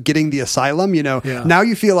hopes of getting the asylum, Yeah. now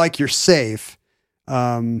you feel like you're safe.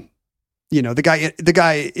 The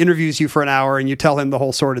guy interviews you for an hour and you tell him the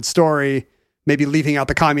whole sordid story, maybe leaving out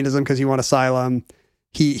the communism because you want asylum.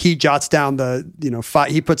 He jots down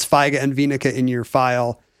he puts Feiga and Wienicke in your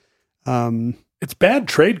file. It's bad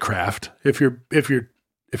tradecraft if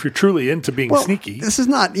you're truly into being sneaky. This is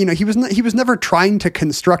not, he was never trying to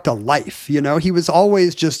construct a life, he was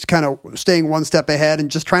always just kind of staying one step ahead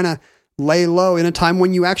and just trying to lay low in a time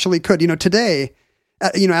when you actually could. Today,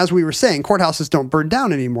 as we were saying, courthouses don't burn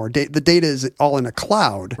down anymore. The data is all in a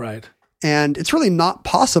cloud. Right. And it's really not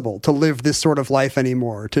possible to live this sort of life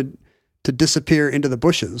anymore, to disappear into the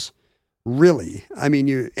bushes. Really. I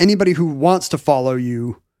mean, anybody who wants to follow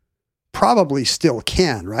you probably still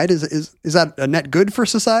can, right? Is that a net good for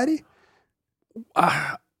society?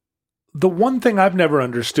 The one thing I've never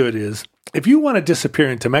understood is if you want to disappear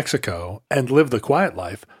into Mexico and live the quiet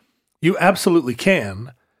life, you absolutely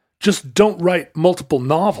can. Just don't write multiple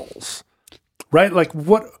novels, right? Like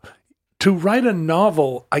to write a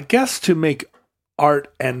novel, I guess to make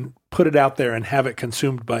art and put it out there and have it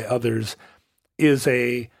consumed by others is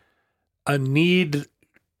a need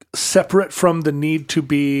separate from the need to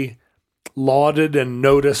be lauded and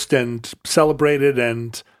noticed and celebrated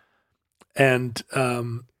and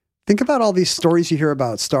think about all these stories you hear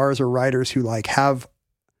about stars or writers who have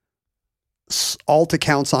alt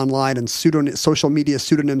accounts online and social media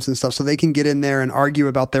pseudonyms and stuff so they can get in there and argue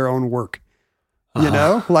about their own work.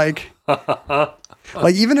 Like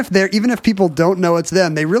even if people don't know it's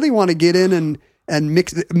them, they really want to get in and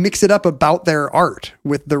mix it up about their art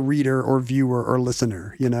with the reader or viewer or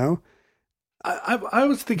listener, I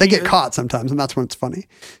was thinking they get caught sometimes, and that's when it's funny.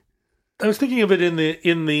 I was thinking of it in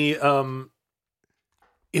the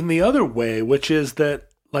other way, which is that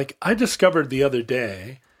I discovered the other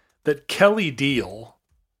day that Kelly Deal,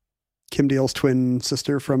 Kim Deal's twin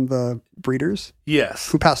sister from the Breeders,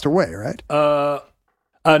 yes, who passed away, right? No,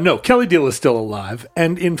 Kelly Deal is still alive,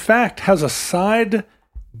 and in fact has a side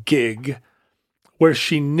gig where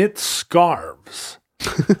she knits scarves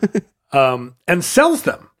and sells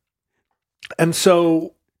them. And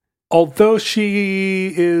so, although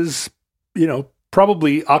she is,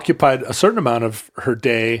 probably occupied a certain amount of her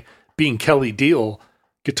day being Kelly Deal,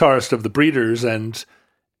 guitarist of the Breeders, and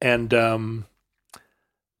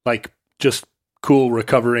just cool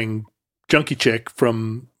recovering junkie chick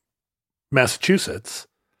from Massachusetts,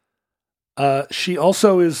 she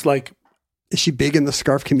also is is she big in the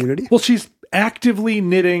scarf community? Well, she's actively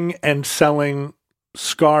knitting and selling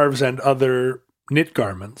scarves and other knit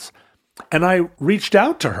garments. And I reached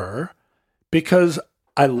out to her because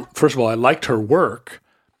first of all, I liked her work,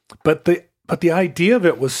 but the idea of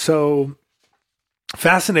it was so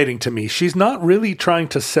fascinating to me. She's not really trying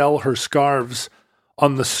to sell her scarves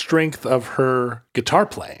on the strength of her guitar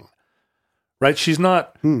playing, right? She's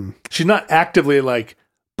not actively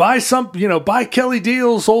buy Kelly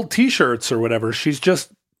Deal's old t-shirts or whatever. She's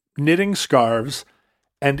just knitting scarves.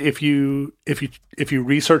 And if you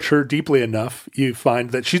research her deeply enough, you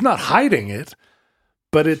find that she's not hiding it,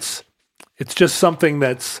 but it's just something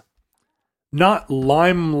that's not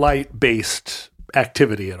limelight-based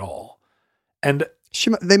activity at all. And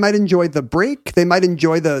they might enjoy the break. They might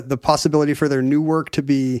enjoy the possibility for their new work to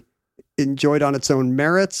be enjoyed on its own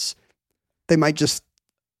merits. They might just,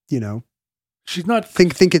 she's not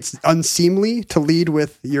think it's unseemly to lead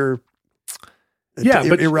with your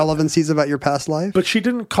irrelevancies about your past life. But she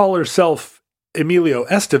didn't call herself Emilio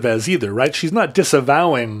Estevez either, right? She's not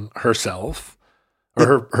disavowing herself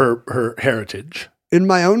or her heritage. In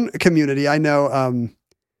my own community, I know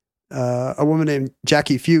a woman named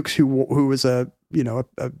Jackie Fuchs who was a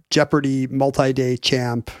Jeopardy multi-day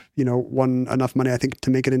champ, won enough money, I think,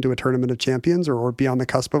 to make it into a tournament of champions or be on the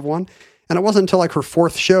cusp of one. And it wasn't until her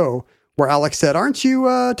fourth show where Alex said, "Aren't you,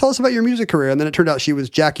 tell us about your music career?" And then it turned out she was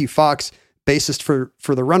Jackie Fox, bassist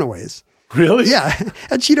for the Runaways. Really? Yeah.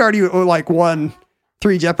 And she'd already won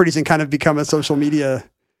 3 Jeopardies and kind of become a social media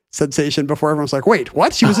sensation before everyone's like, wait,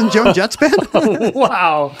 what? She was in Joan Jett's band? Oh,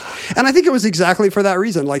 wow. And I think it was exactly for that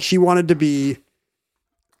reason. She wanted to be,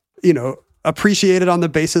 appreciated on the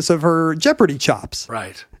basis of her Jeopardy chops.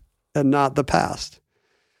 Right. And not the past.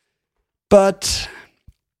 But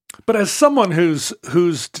as someone whose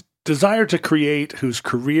desire to create, whose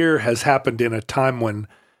career has happened in a time when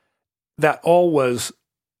that all was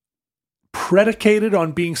predicated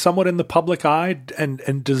on being somewhat in the public eye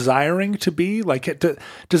and desiring to be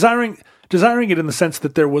desiring it in the sense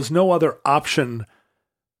that there was no other option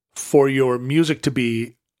for your music to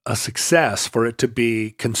be a success, for it to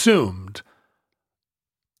be consumed.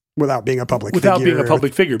 Without being a public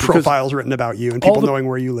figure. Profiles written about you and people knowing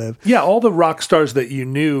where you live. Yeah, all the rock stars that you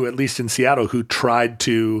knew, at least in Seattle, who tried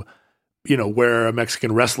to, wear a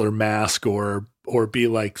Mexican wrestler mask or be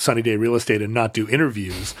like Sunny Day Real Estate and not do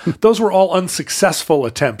interviews, those were all unsuccessful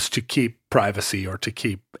attempts to keep privacy or to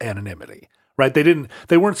keep anonymity. Right?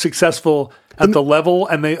 They weren't successful at the level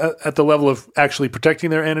of actually protecting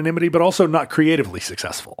their anonymity, but also not creatively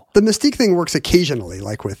successful. The Mystique thing works occasionally,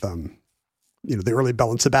 like with the early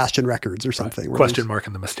Bell and Sebastian records or something. Right. Question mark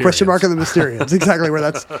and the Mysterians. Question mark and the Mysterians. Exactly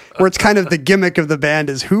where it's kind of the gimmick of the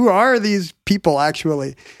band is who are these people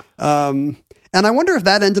actually? And I wonder if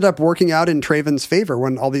that ended up working out in Traven's favor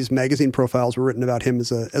when all these magazine profiles were written about him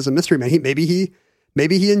as a mystery man. Maybe he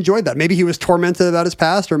enjoyed that. Maybe he was tormented about his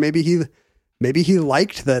past, or maybe he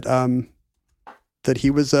liked that that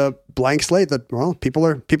he was a blank slate. That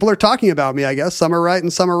people are talking about me. I guess some are right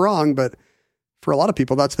and some are wrong, but for a lot of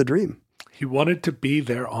people, that's the dream. He wanted to be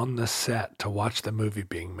there on the set to watch the movie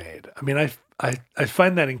being made. I mean, I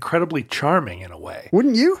find that incredibly charming in a way.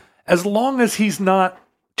 Wouldn't you? As long as he's not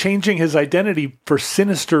changing his identity for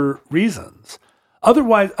sinister reasons.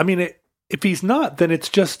 Otherwise, I mean, if he's not, then it's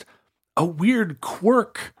just a weird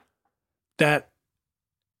quirk that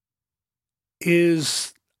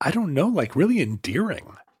is, I don't know, like really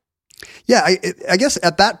endearing. Yeah, I guess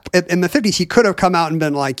in the 50s, he could have come out and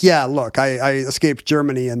been like, yeah, look, I escaped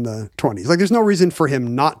Germany in the 20s. Like, there's no reason for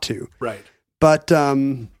him not to. Right. But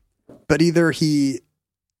either he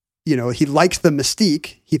likes the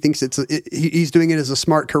mystique. He thinks he's doing it as a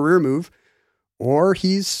smart career move, or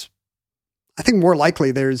I think more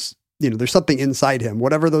likely there's something inside him,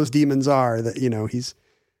 whatever those demons are that,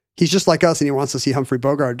 he's just like us and he wants to see Humphrey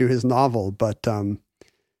Bogart do his novel, but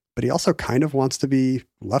he also kind of wants to be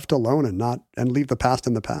left alone and leave the past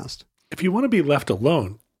in the past. If you want to be left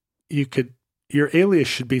alone, your alias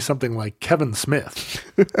should be something like Kevin Smith.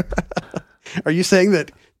 Are you saying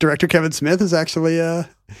that director Kevin Smith is actually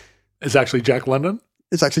Jack London?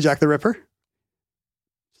 Is actually Jack the Ripper?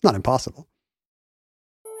 It's not impossible.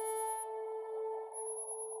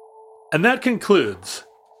 And that concludes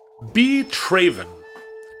B. Traven.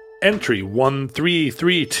 Entry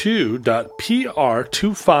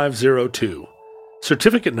 1332.PR2502.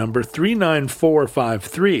 Certificate number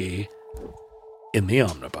 39453 in the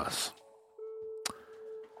omnibus.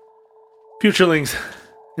 Futurelings,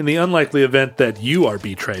 in the unlikely event that you are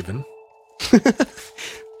B. Traven.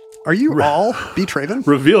 Are you all B. Traven?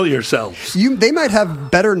 Reveal yourselves. They might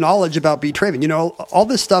have better knowledge about B. Traven. All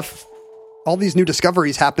this stuff, all these new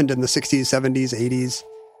discoveries happened in the 60s, 70s, 80s.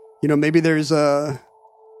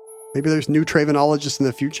 Maybe there's new Travenologists in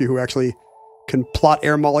the future who actually can plot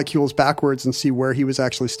air molecules backwards and see where he was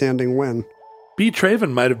actually standing when. B.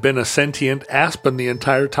 Traven might have been a sentient aspen the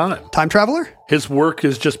entire time. Time traveler? His work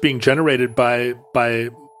is just being generated by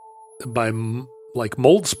like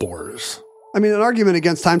mold spores. I mean, an argument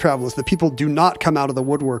against time travel is that people do not come out of the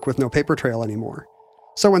woodwork with no paper trail anymore.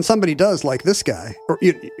 So when somebody does, like this guy,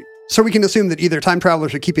 so we can assume that either time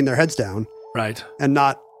travelers are keeping their heads down, right, and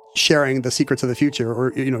not sharing the secrets of the future,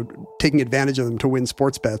 or taking advantage of them to win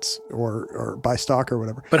sports bets or buy stock or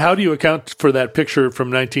whatever. But how do you account for that picture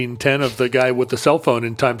from 1910 of the guy with the cell phone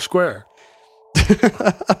in Times Square?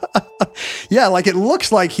 Yeah, like it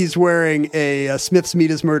looks like he's wearing a Smith's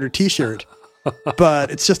Meat is Murder t-shirt,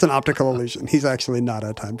 but it's just an optical illusion. He's actually not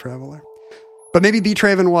a time traveler. But maybe B.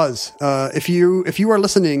 Traven was. If you are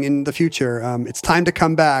listening in the future, it's time to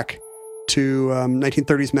come back to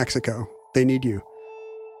 1930s Mexico. They need you.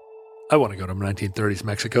 I want to go to 1930s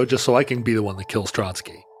Mexico just so I can be the one that kills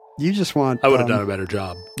Trotsky. You just want... I would have done a better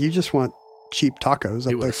job. You just want cheap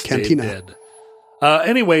tacos at the cantina. Dead.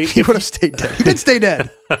 Anyway... He would have stayed dead. He did stay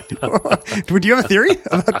dead. Would you have a theory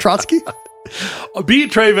about Trotsky? B.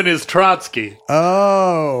 Traven is Trotsky.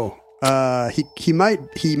 Oh... he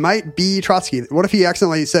might be Trotsky. What if he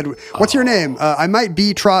accidentally said, "What's your name?" I might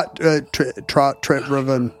be Traven.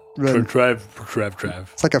 Trev.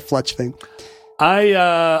 It's like a Fletch thing.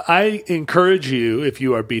 I encourage you, if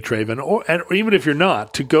you are B. Traven, or even if you're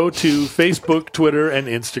not, to go to Facebook, Twitter, and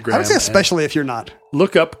Instagram. I would say especially if you're not.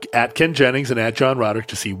 Look up at Ken Jennings and at John Roderick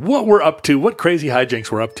to see what we're up to, what crazy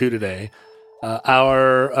hijinks we're up to today.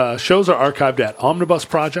 Our shows are archived at Omnibus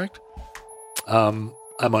Project. I'm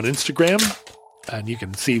on Instagram, and you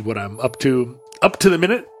can see what I'm up to the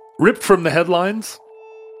minute, ripped from the headlines.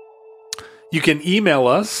 You can email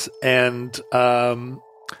us, and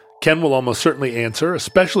Ken will almost certainly answer,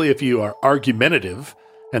 especially if you are argumentative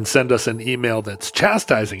and send us an email that's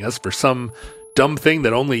chastising us for some dumb thing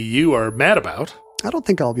that only you are mad about. I don't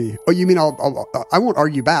think I'll be. Oh, you mean I won't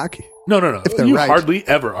argue back? No. If they're You right. hardly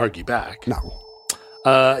ever argue back. No.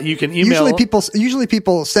 You can email. Usually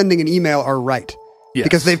people sending an email are right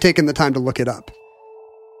because they've taken the time to look it up.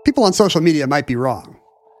 People on social media might be wrong.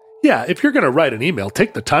 Yeah, if you're going to write an email,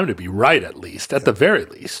 take the time to be right at least, at the very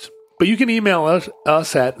least. But you can email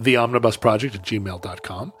us at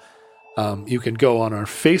theomnibusproject@gmail.com. You can go on our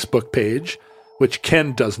Facebook page, which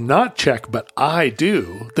Ken does not check, but I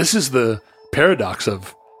do. This is the paradox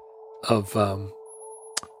of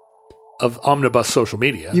Omnibus social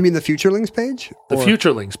media. You mean the Futurelings page? The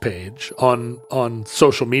Futurelings page on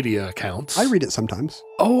social media accounts. I read it sometimes.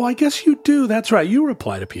 Oh, I guess you do. That's right. You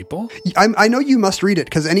reply to people. I know you must read it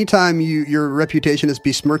because anytime your reputation is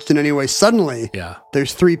besmirched in any way, suddenly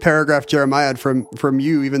there's 3-paragraph Jeremiah from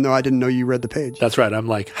you, even though I didn't know you read the page. That's right. I'm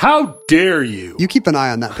like, how dare you? You keep an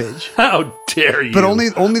eye on that page. How dare you? But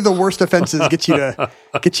only the worst offenses get you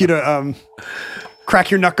to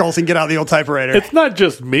crack your knuckles and get out the old typewriter. It's not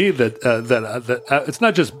just me that it's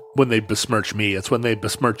not just when they besmirch me. It's when they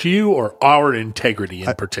besmirch you or our integrity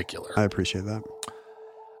in particular. I appreciate that.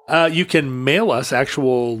 You can mail us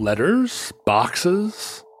actual letters,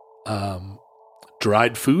 boxes,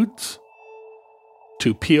 dried foods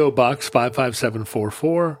to P.O. Box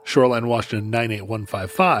 55744, Shoreline, Washington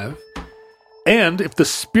 98155. And if the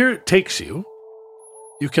spirit takes you,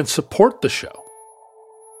 you can support the show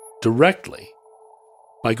directly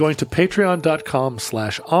by going to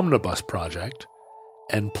patreon.com/omnibusproject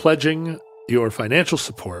and pledging your financial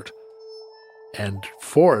support. And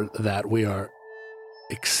for that, we are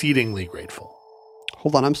exceedingly grateful.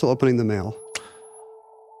 Hold on, I'm still opening the mail.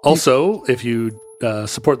 Also, if you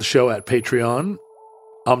support the show at Patreon,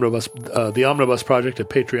 the Omnibus Project at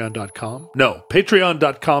patreon.com. No,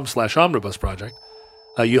 patreon.com/omnibusproject.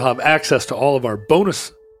 You'll have access to all of our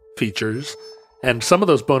bonus features. And some of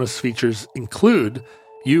those bonus features include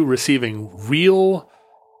you receiving real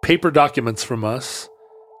paper documents from us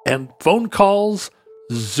and phone calls,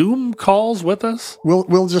 Zoom calls with us.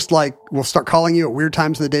 We'll start calling you at weird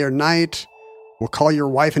times of the day or night. We'll call your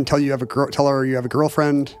wife and tell her you have a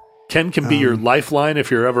girlfriend. Ken can be your lifeline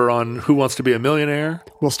if you're ever on Who Wants to Be a Millionaire.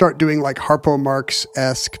 We'll start doing like Harpo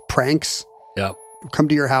Marx-esque pranks. Yeah. Come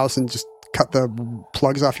to your house and just cut the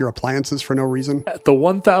plugs off your appliances for no reason. At the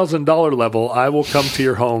 $1,000 level, I will come to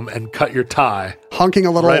your home and cut your tie. Honking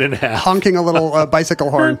a little bicycle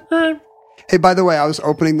horn. Hey, by the way, I was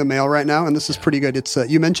opening the mail right now, and this is pretty good. It's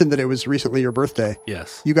you mentioned that it was recently your birthday.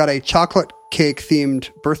 Yes. You got a chocolate cake themed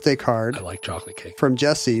birthday card. I like chocolate cake. From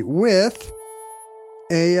Jessie with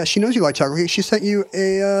a. She knows you like chocolate cake. She sent you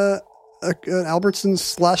an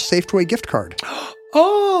Albertsons/Safeway gift card.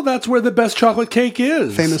 Oh, that's where the best chocolate cake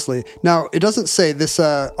is. Famously. Now, it doesn't say this.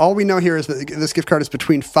 All we know here is that this gift card is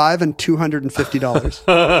between $5 and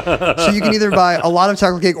 $250. So you can either buy a lot of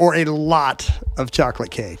chocolate cake or a lot of chocolate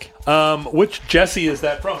cake. Which Jessie is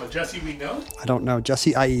that from? A Jessie we know? I don't know.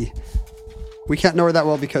 Jessie IE. We can't know her that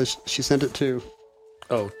well because she sent it to...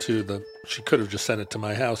 Oh, she could have just sent it to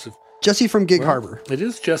my house. Jessie from Gig Harbor. It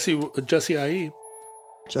is Jessie IE.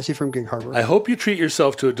 Jessie from Gig Harbor. I hope you treat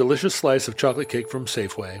yourself to a delicious slice of chocolate cake from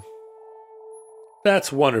Safeway. That's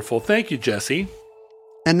wonderful. Thank you, Jessie.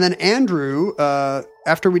 And then Andrew,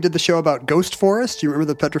 after we did the show about Ghost Forest, you remember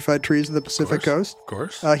the petrified trees of the Pacific Coast? Of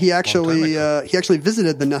course. He actually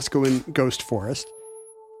visited the Nescoin Ghost Forest.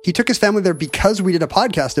 He took his family there because we did a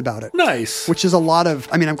podcast about it. Nice. Which is a lot of...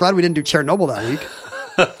 I mean, I'm glad we didn't do Chernobyl that week.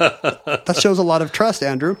 That shows a lot of trust,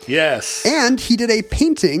 Andrew. Yes. And he did a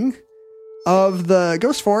painting of the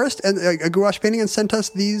Ghost Forest, and a gouache painting, and sent us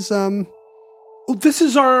these... Well, this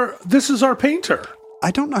is our painter. I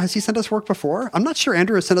don't know. Has he sent us work before? I'm not sure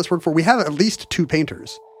Andrew has sent us work before. We have at least 2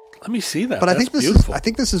 painters. Let me see that. But That's I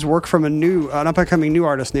think this is work from an up-and-coming new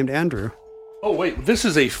artist named Andrew. Oh, wait. This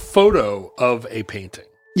is a photo of a painting.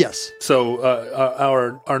 Yes. So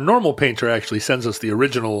our normal painter actually sends us the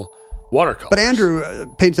original watercolors. But Andrew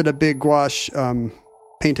painted a big gouache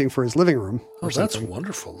painting for his living room. Oh, that's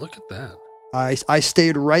wonderful. Look at that. I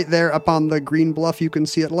stayed right there up on the green bluff. You can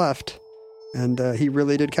see it left. And he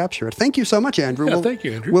really did capture it. Thank you so much, Andrew. Yeah, thank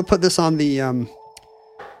you, Andrew. We'll put this on the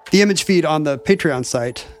image feed on the Patreon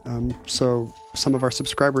site so some of our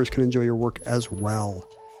subscribers can enjoy your work as well.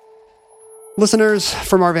 Listeners,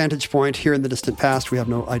 from our vantage point here in the distant past, we have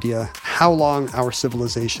no idea how long our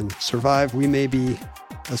civilization survived. We may be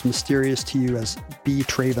as mysterious to you as B.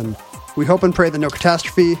 Traven. We hope and pray that no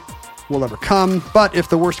catastrophe will ever come, but if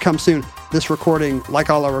the worst comes soon, this recording, like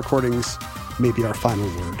all our recordings, may be our final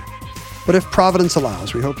word. But if Providence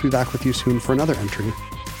allows, we hope to be back with you soon for another entry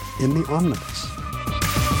in the Omnibus.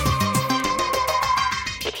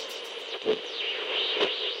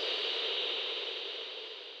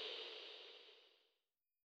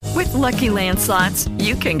 With Lucky Land Slots,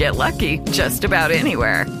 you can get lucky just about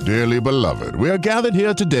anywhere. Dearly beloved, we are gathered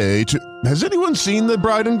here today to... Has anyone seen the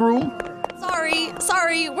bride and groom?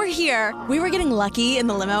 Sorry, we're here. We were getting lucky in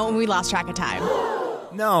the limo and we lost track of time.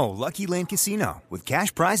 No, Lucky Land Casino, with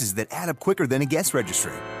cash prizes that add up quicker than a guest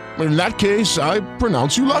registry. In that case, I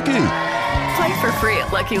pronounce you lucky. Play for free at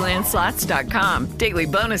LuckyLandSlots.com. Daily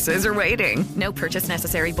bonuses are waiting. No purchase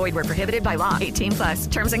necessary. Void where prohibited by law.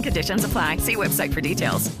 18+. Terms and conditions apply. See website for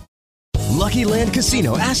details. Lucky Land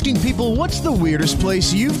Casino, asking people, what's the weirdest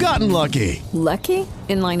place you've gotten lucky? Lucky?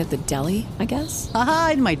 In line at the deli, I guess?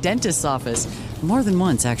 Aha, in my dentist's office. More than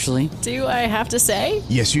once, actually. Do I have to say?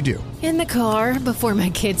 Yes, you do. In the car before my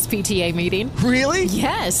kids' PTA meeting. Really?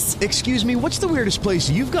 Yes. Excuse me, what's the weirdest place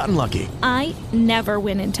you've gotten lucky? I never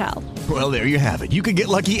win and tell. Well, there you have it. You can get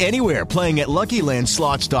lucky anywhere, playing at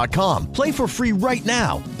LuckyLandSlots.com. Play for free right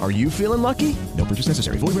now. Are you feeling lucky? No purchase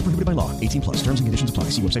necessary. Void where prohibited by law. 18+. Terms and conditions apply.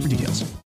 See website for details.